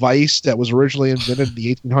a device that was originally invented in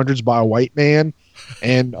the 1800s by a white man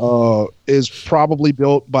and is probably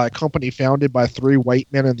built by a company founded by 3 white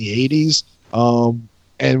men in the 80s.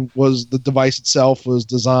 And the device itself was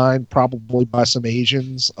designed probably by some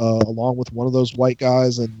Asians along with one of those white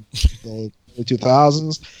guys in the early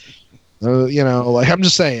 2000s. You know, like, I'm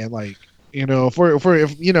just saying, like, you know, if we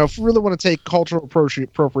really want to take cultural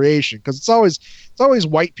appropriation, because it's always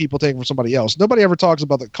white people taking from somebody else. Nobody ever talks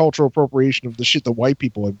about the cultural appropriation of the shit that white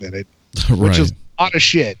people invented, which is a lot of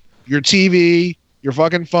shit. Your TV, your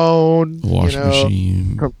fucking phone, wash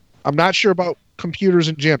machine. I'm not sure about computers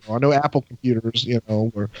in general. I know Apple computers, you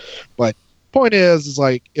know, but point is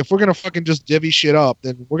like, if we're gonna fucking just divvy shit up,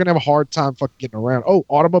 then we're gonna have a hard time fucking getting around. Oh,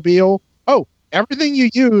 automobile. Oh, everything you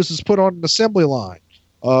use is put on an assembly line.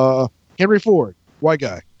 Henry Ford, white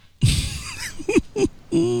guy.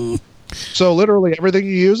 So literally everything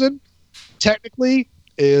you're using technically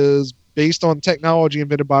is based on technology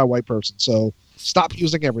invented by a white person. So stop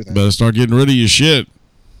using everything. Better start getting rid of your shit.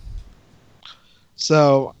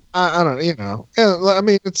 So I don't, you know, I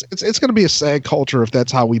mean, it's going to be a sad culture if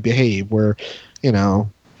that's how we behave. Where, you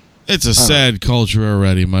know, it's a sad culture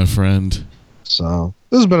already, my friend. So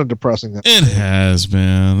this has been a depressing. It has,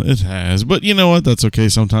 man. It has. But you know what? That's okay.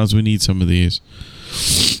 Sometimes we need some of these.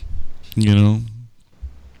 You know,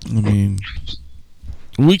 I mean,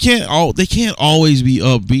 they can't always be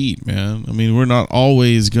upbeat, man. I mean, we're not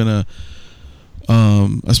always gonna,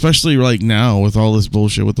 especially like now with all this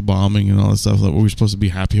bullshit with the bombing and all that stuff. Like, we're supposed to be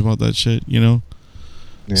happy about that shit, you know.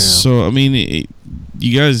 Yeah. So I mean,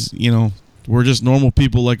 you guys, you know, we're just normal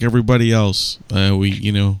people like everybody else.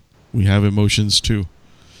 You know. we have emotions too.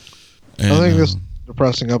 And, I think this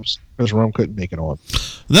depressing up because Rum couldn't make it on.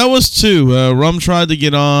 That was too. Rum tried to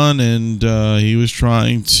get on, and he was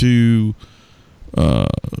trying to,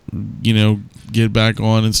 get back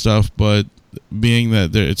on and stuff. But being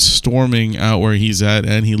that it's storming out where he's at,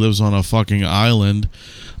 and he lives on a fucking island,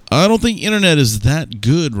 I don't think internet is that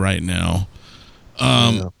good right now.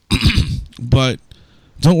 But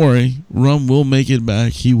don't worry, Rum will make it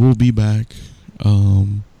back. He will be back.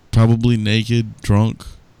 Probably naked, drunk,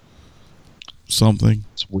 something.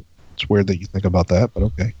 It's weird that you think about that, but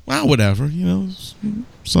okay. Well, whatever,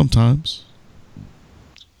 sometimes.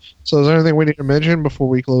 So is there anything we need to mention before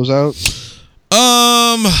we close out?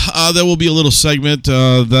 There will be a little segment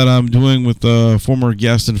that I'm doing with a former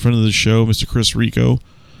guest and friend of the show, Mr. Chris Rico.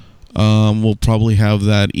 We'll probably have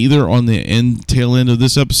that either on the tail end of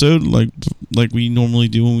this episode, like we normally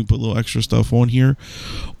do when we put a little extra stuff on here,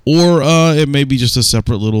 or it may be just a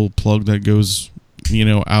separate little plug that goes,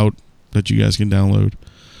 out that you guys can download.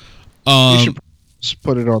 You should just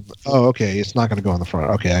put it on. Okay. It's not going to go on the front.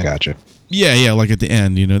 Okay, I got you. Yeah, like at the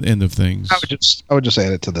end, the end of things. I would just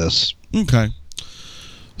add it to this. Okay.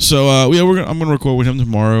 So I'm gonna record with him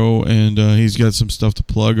tomorrow, and he's got some stuff to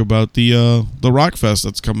plug about the Rock Fest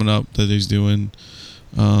that's coming up that he's doing,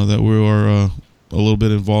 that we are a little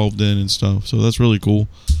bit involved in and stuff. So that's really cool.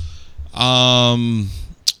 I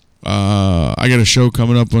got a show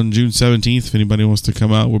coming up on June 17th. If anybody wants to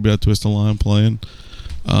come out, we'll be at Twist the Line playing.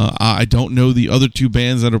 I don't know the other two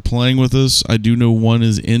bands that are playing with us. I do know one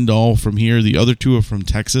is End All from here. The other two are from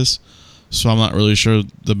Texas, so I'm not really sure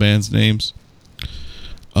the band's names.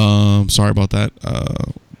 Sorry about that.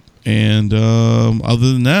 And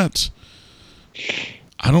other than that,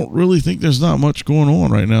 I don't really think there's not much going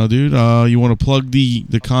on right now, dude. You want to plug the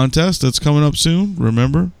contest that's coming up soon?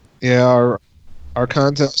 Remember? Yeah, our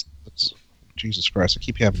contest. Jesus Christ! I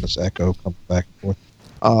keep having this echo come back and forth.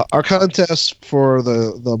 Our contest for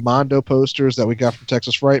the Mondo posters that we got from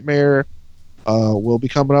Texas Frightmare will be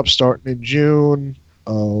coming up starting in June.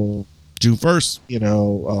 June 1st.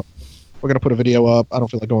 We're going to put a video up. I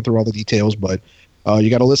don't feel like going through all the details, but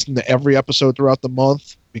you got to listen to every episode throughout the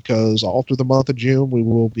month, because all through the month of June we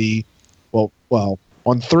will be, well,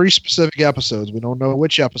 on 3 specific episodes. We don't know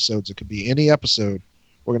which episodes. It could be any episode.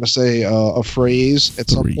 We're going to say a phrase at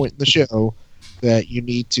some point in the show that you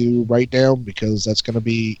need to write down, because that's going to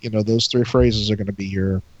be, those 3 phrases are going to be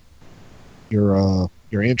your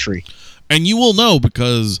entry. And you will know,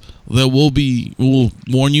 because we'll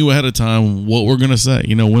warn you ahead of time what we're going to say,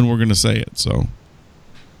 when we're going to say it. So,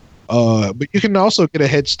 but you can also get a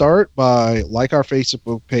head start by like our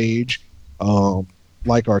Facebook page,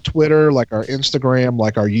 like our Twitter, like our Instagram,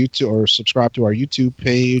 like our YouTube, or subscribe to our YouTube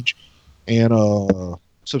page, and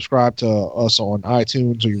subscribe to us on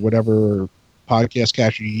iTunes or whatever podcast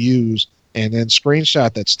catcher you use, and then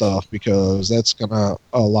screenshot that stuff, because that's going to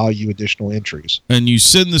allow you additional entries. And you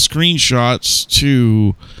send the screenshots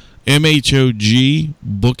to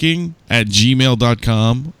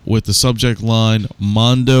mhogbooking@gmail.com with the subject line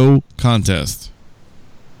Mondo Contest.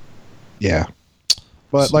 Yeah.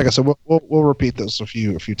 But like I said, we'll repeat this a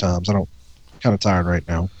few times. I'm kind of tired right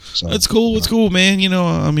now. So it's cool. It's cool, man.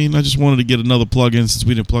 I just wanted to get another plug in since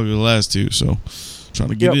we didn't plug the last 2, so trying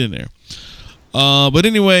to get it in there. But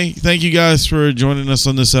anyway, thank you guys for joining us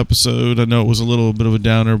on this episode. I know it was a little bit of a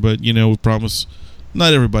downer, but we promise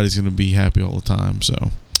not everybody's going to be happy all the time.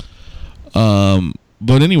 So,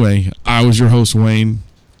 but anyway, I was your host, Wayne.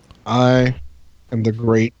 I am the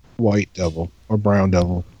Great White Devil, or Brown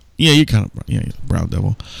Devil. Yeah, you're kind of Brown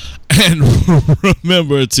Devil. And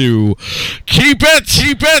remember to keep it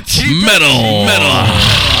metal.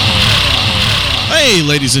 Hey,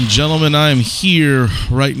 ladies and gentlemen, I am here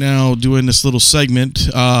right now doing this little segment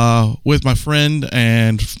with my friend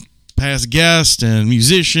and past guest and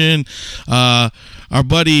musician, our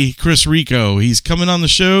buddy Chris Rico. He's coming on the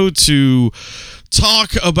show to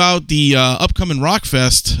talk about the upcoming Rock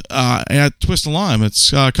Fest at Twist the Lime.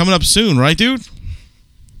 It's coming up soon, right, dude?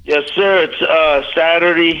 Yes, sir. It's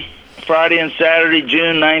Friday and Saturday,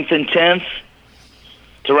 June 9th and 10th.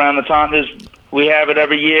 It's around the time we have it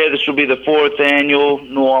every year. This will be the 4th annual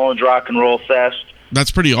New Orleans Rock and Roll Fest. That's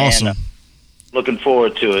pretty awesome. And, looking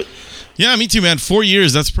forward to it. Yeah, me too, man. 4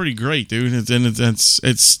 years, that's pretty great, dude.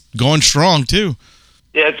 It's going strong, too.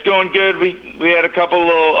 Yeah, it's going good. We had a couple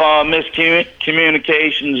little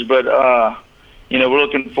miscommunications, but we're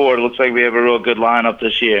looking forward. It looks like we have a real good lineup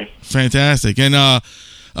this year. Fantastic. And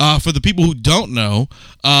for the people who don't know,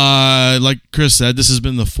 like Chris said, this has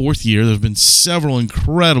been the 4th year. There's been several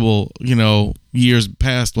incredible, years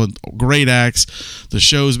past with great acts. The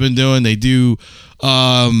show's been doing. They do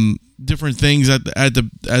different things at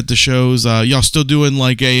the shows? Y'all still doing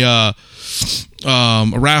like a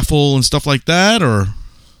raffle and stuff like that, or?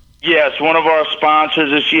 Yes, one of our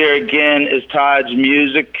sponsors this year again is Tides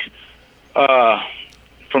Music,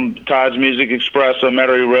 from Tides Music Express on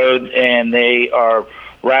Metairie Road, and they are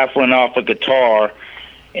raffling off a guitar.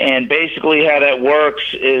 And basically how that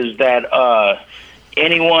works is that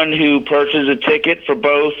anyone who purchases a ticket for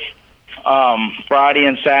both Friday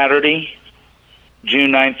and Saturday,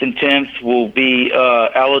 June 9th and 10th, will be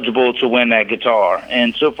eligible to win that guitar.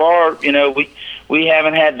 And so far, we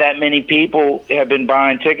haven't had that many people have been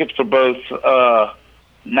buying tickets for both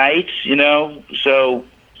nights, so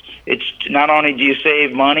it's not only do you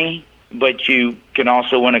save money, but you can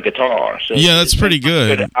also win a guitar. So yeah, that's pretty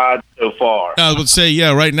good odds so far. I would say,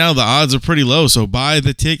 yeah, right now the odds are pretty low, so buy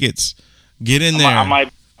the tickets. Get in there. I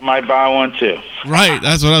might buy one too. Right,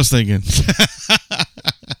 that's what I was thinking.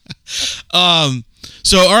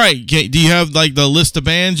 So, all right, do you have like the list of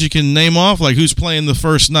bands you can name off? Like who's playing the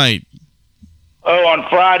first night? Oh, on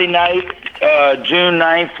Friday night, June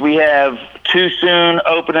 9th, we have Too Soon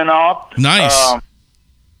opening up. Nice.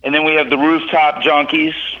 And then we have the Rooftop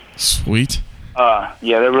Junkies. Sweet. Yeah,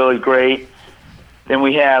 they're really great. Then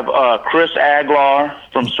we have Chris Aguilar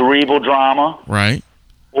from Cerebral Drama. Right.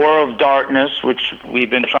 War of Darkness, which we've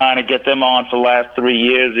been trying to get them on for the last 3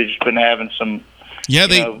 years. They've just been having some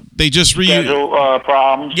they just schedule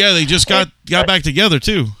problems. Yeah, they just got back together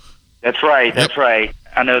too. That's right. That's right.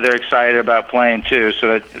 I know they're excited about playing too,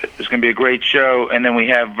 so it's going to be a great show. And then we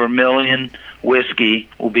have Vermilion Whiskey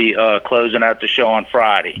will be closing out the show on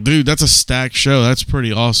Friday. Dude, that's a stacked show. That's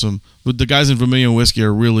pretty awesome. But the guys in Vermilion Whiskey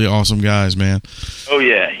are really awesome guys, man. Oh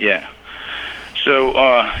yeah. So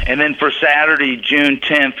and then for Saturday, June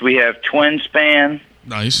 10th, we have Twin Span.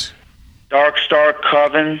 Nice. Dark Star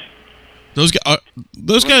Coven. Those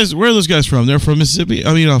guys. Where are those guys from? They're from Mississippi.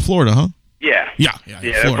 I mean, Florida, huh? Yeah. Yeah.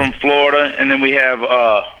 They're from Florida, and then we have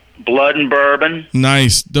Blood and Bourbon.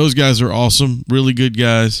 Nice. Those guys are awesome. Really good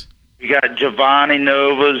guys. We got Giovanni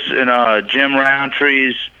Novas and Jim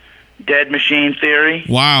Roundtree's Dead Machine Theory.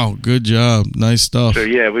 Wow, good job. Nice stuff. So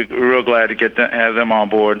yeah, we're real glad to have them on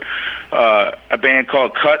board. A band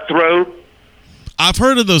called Cutthroat. I've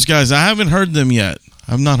heard of those guys. I haven't heard them yet.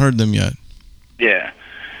 I've not heard them yet. Yeah,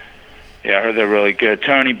 I heard they're really good.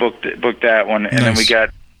 Tony booked that one, and then we got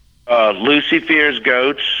Lucy Fears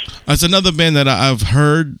Goats. That's another band that I've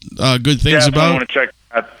heard good things about. I want to check.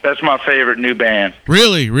 That's my favorite new band.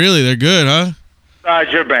 Really, they're good, huh?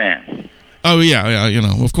 Besides your band. Oh yeah,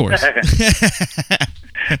 of course.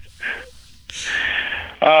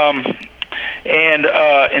 And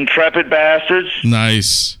Intrepid Bastards.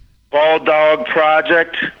 Nice. Bald Dog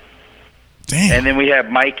Project. Damn. And then we have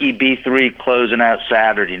Mikey B3 closing out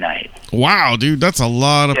Saturday night. Wow, dude, that's a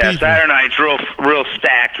lot of people. Saturday night's real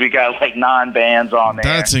stacked. We got like 9 bands on there.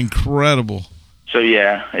 That's incredible. So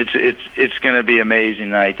yeah, it's going to be an amazing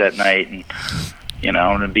night that night, and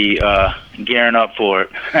I'm going to be gearing up for it.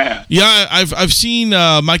 Yeah, I've seen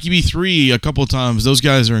Mikey B3 a couple of times. Those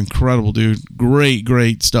guys are incredible, dude.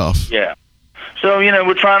 Great stuff. Yeah. So,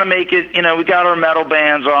 we're trying to make it, we got our metal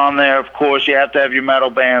bands on there. Of course, you have to have your metal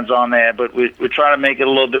bands on there, but we're trying to make it a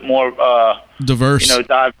little bit more diverse.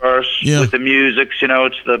 Diverse with the music.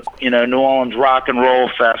 It's the, New Orleans Rock and Roll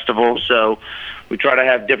Festival. So we try to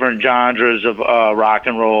have different genres of rock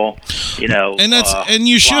and roll, And and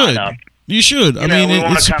you should. Lineup. You should. I mean,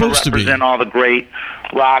 it's supposed to be. Represent all the great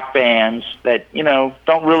rock bands that,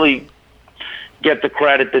 don't really get the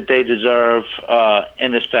credit that they deserve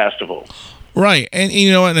in this festival. Right, and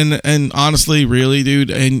and honestly, really,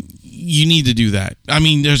 dude, and you need to do that. I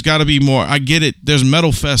mean, there's got to be more. I get it. There's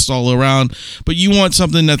metal fest all around, but you want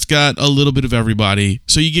something that's got a little bit of everybody,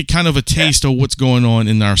 so you get kind of a taste of what's going on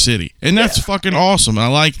in our city, and that's fucking awesome. I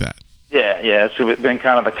like that. Yeah. It's been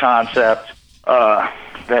kind of the concept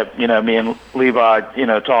that me and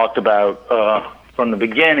Levi talked about from the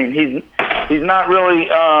beginning. He's not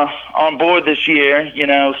really on board this year,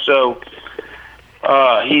 so.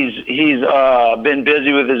 He's been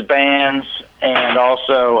busy with his bands, and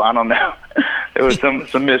also I don't know, there was some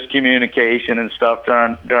miscommunication and stuff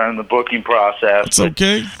during the booking process. It's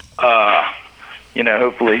okay.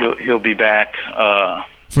 Hopefully he'll be back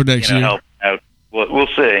for next year. Help out. We'll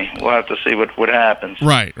see. We'll have to see what happens.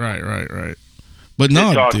 Right. But no,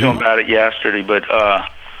 I talked to him about it yesterday, but.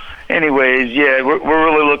 Anyways, yeah, we're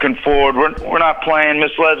really looking forward. We're not playing.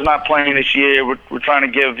 Misled's not playing this year. We're trying to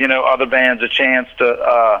give other bands a chance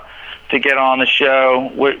to get on the show.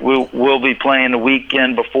 We'll be playing the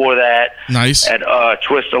weekend before that. Nice. At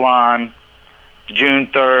Twist-A-Lime, June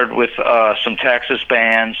 3rd with some Texas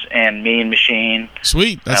bands and Mean Machine.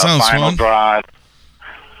 Sweet, that sounds Final fun. Drive.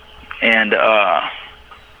 and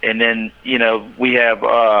then we have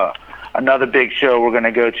another big show we're going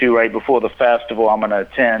to go to right before the festival. I'm going to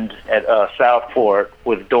attend at Southport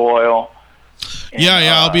with Doyle. And,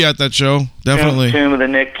 I'll be at that show, definitely. Tomb of the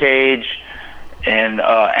Nick Cage and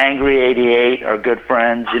Angry 88 are good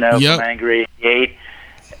friends, from Angry 88.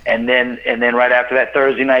 And then right after that,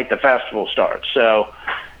 Thursday night, the festival starts. So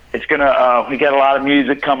it's gonna we got a lot of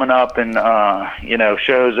music coming up, and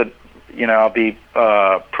shows that I'll be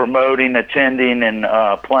promoting, attending, and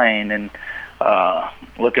playing, and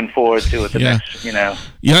looking forward to it. Next,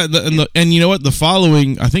 and you know what?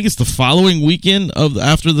 I think it's the following weekend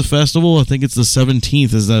after the festival. I think it's the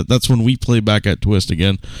 17th. That's when we play back at Twist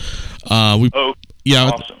again. Awesome.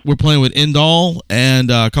 We're playing with Indall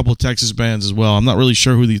and a couple of Texas bands as well. I'm not really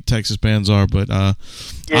sure who the Texas bands are, but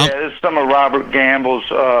it's some of Robert Gamble's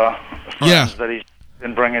friends that he's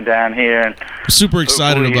been bringing down here, and super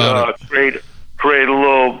excited about it. Create a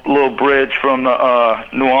little bridge from the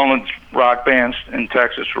New Orleans rock bands and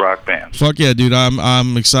Texas rock bands. Fuck yeah, dude!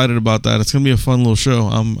 I'm excited about that. It's gonna be a fun little show.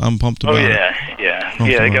 I'm pumped about it.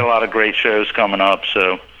 They got a lot of great shows coming up.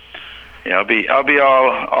 So I'll be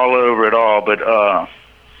all over it all. But I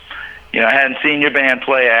hadn't seen your band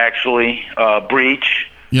play actually. Breach.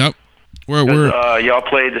 Yep. We're y'all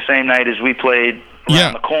played the same night as we played.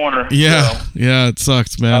 Around the corner. Yeah, it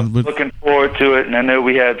sucks, man. I'm looking forward to it, and I know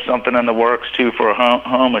we had something in the works too for a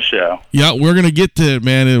Homa show. Yeah, we're gonna get to it,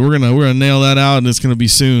 man. We're gonna nail that out, and it's gonna be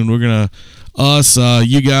soon. We're gonna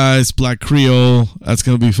you guys, Black Creole. That's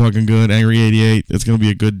gonna be fucking good. Angry 88. It's gonna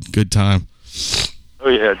be a good time. Oh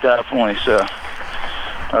yeah, definitely. So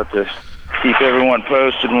I have to keep everyone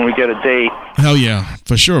posted when we get a date. Hell yeah,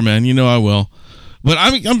 for sure, man. I will. But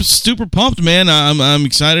I'm super pumped, man. I'm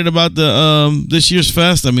excited about the this year's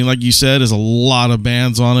fest. I mean, like you said, there's a lot of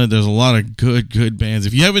bands on it. There's a lot of good bands.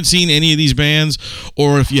 If you haven't seen any of these bands,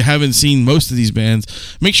 or if you haven't seen most of these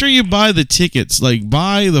bands, make sure you buy the tickets. Like,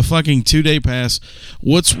 buy the fucking 2-day pass.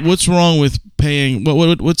 What's wrong with paying?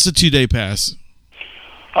 What's the 2-day pass?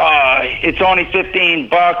 It's only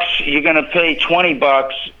 $15. You're gonna pay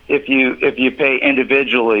 $20 if you pay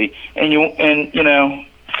individually, and you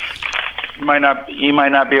might not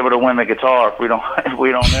be able to win the guitar if we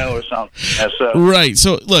don't know or something. So, right.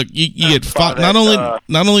 So look, you get five. Not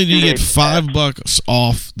only do you get $5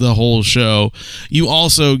 off the whole show, you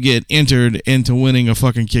also get entered into winning a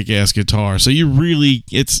fucking kick-ass guitar. So you really,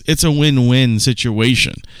 it's a win-win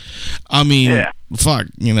situation. I mean, fuck.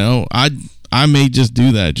 I may just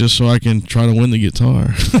do that just so I can try to win the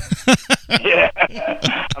guitar.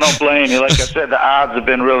 I don't blame you. Like I said, the odds have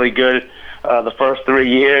been really good the first 3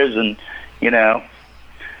 years, and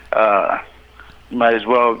might as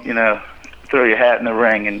well, throw your hat in the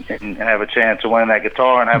ring and have a chance to win that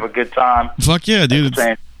guitar and have a good time. Fuck yeah, dude.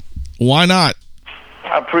 Why not?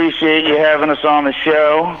 I appreciate you having us on the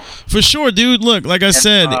show. For sure, dude. Look, like I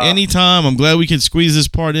said, anytime. I'm glad we could squeeze this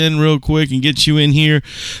part in real quick and get you in here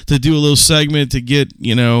to do a little segment to get,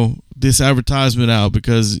 this advertisement out,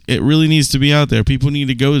 because it really needs to be out there. People need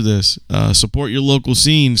to go to this. Support your local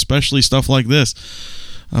scene, especially stuff like this.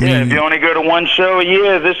 I mean, if you only go to one show a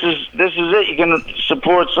year, this is it. You can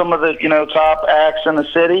support some of the top acts in the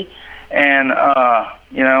city, and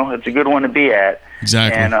it's a good one to be at.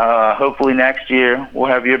 Exactly. And hopefully next year we'll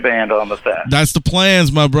have your band on the fest. That's the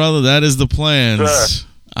plans, my brother. That is the plans. Sure.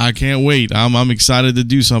 I can't wait. I'm excited to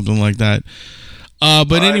do something like that.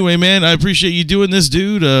 But anyway, man, I appreciate you doing this,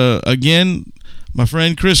 dude. Again, my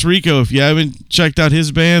friend Chris Rico, if you haven't checked out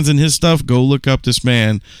his bands and his stuff, go look up this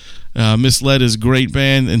man. Misled is a great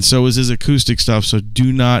band, and so is his acoustic stuff, so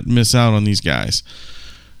do not miss out on these guys.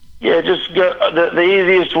 Yeah, just go. The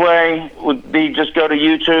easiest way would be just go to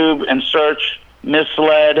YouTube and search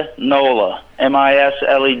Misled NOLA.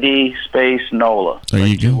 MISLED space NOLA. There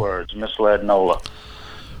you go. 2 words, Misled NOLA.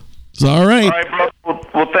 It's all right. All right, bro.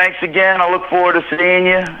 Well, thanks again. I look forward to seeing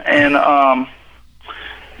you, and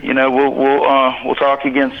we'll talk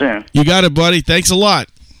again soon. You got it, buddy. Thanks a lot.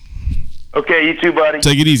 Okay, you too, buddy.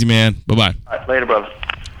 Take it easy, man. Bye-bye. All right, later, brother.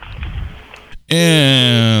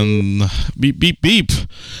 And beep, beep, beep.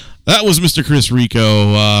 That was Mr. Chris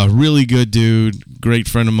Rico. Really good dude. Great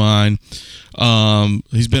friend of mine.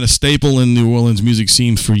 He's been a staple in the New Orleans music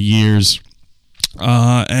scene for years.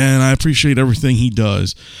 And I appreciate everything he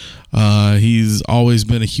does. He's always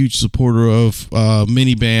been a huge supporter of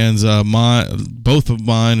many bands. Both of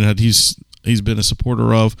mine that he's been a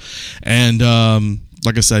supporter of. And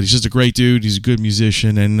like I said, he's just a great dude. He's a good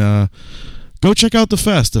musician, and go check out the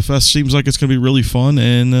fest. The fest seems like it's going to be really fun,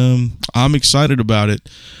 and I'm excited about it.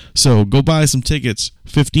 So go buy some tickets.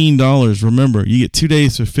 $15. Remember, you get 2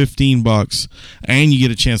 days for $15, and you get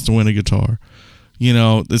a chance to win a guitar. You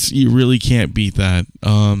know, you really can't beat that.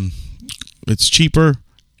 It's cheaper,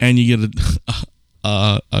 and you get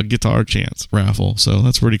a guitar chance raffle, so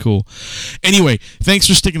that's pretty cool. Anyway, thanks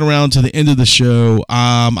for sticking around to the end of the show.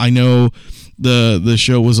 I know the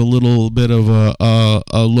show was a little bit of a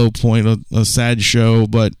low point, a sad show,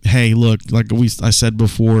 but hey, look, like I said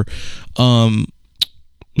before,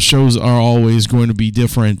 shows are always going to be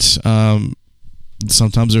different.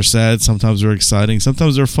 Sometimes they're sad, sometimes they're exciting,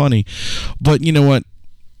 sometimes they're funny, but you know what?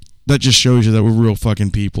 That just shows you that we're real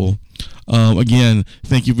fucking people. Again,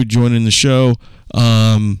 thank you for joining the show.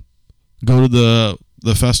 Go to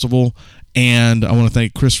the festival, and I want to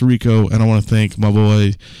thank Chris Rico, and I want to thank my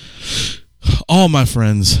boy, all my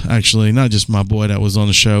friends, actually, not just my boy that was on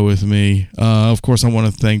the show with me. Of course, I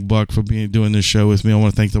want to thank Buck for doing this show with me. I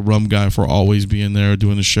want to thank the Rum Guy for always being there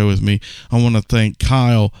doing the show with me. I want to thank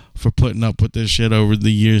Kyle for putting up with this shit over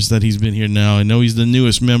the years that he's been here now. I know he's the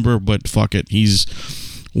newest member, but fuck it, he's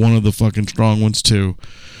one of the fucking strong ones too.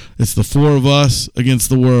 It's the four of us against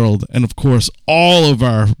the world, and of course all of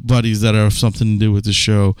our buddies that have something to do with the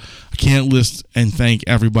show. I can't list and thank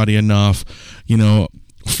everybody enough, you know,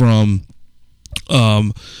 from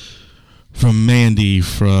Mandy,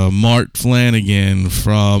 from Mart Flanagan,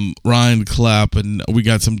 from Ryan Clapp, and we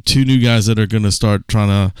got two new guys that are going to start trying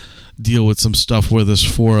to deal with some stuff with us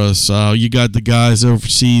for us. You got the guys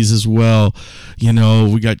overseas as well. You know,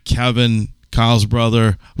 we got Kevin, Kyle's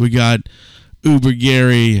brother. We got Uber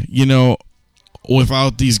Gary. You know,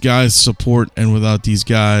 without these guys' support and without these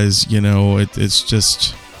guys, you know, it's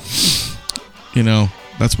just, you know,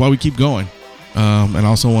 that's why we keep going. And I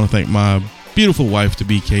also want to thank my beautiful wife to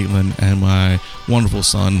be Caitlin, and my wonderful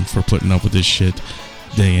son for putting up with this shit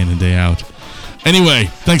day in and day out. Anyway,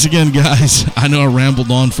 thanks again, guys. I know I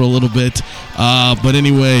rambled on for a little bit, but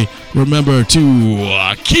anyway, remember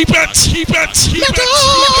to keep it.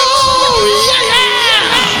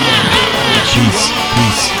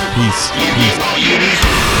 Peace.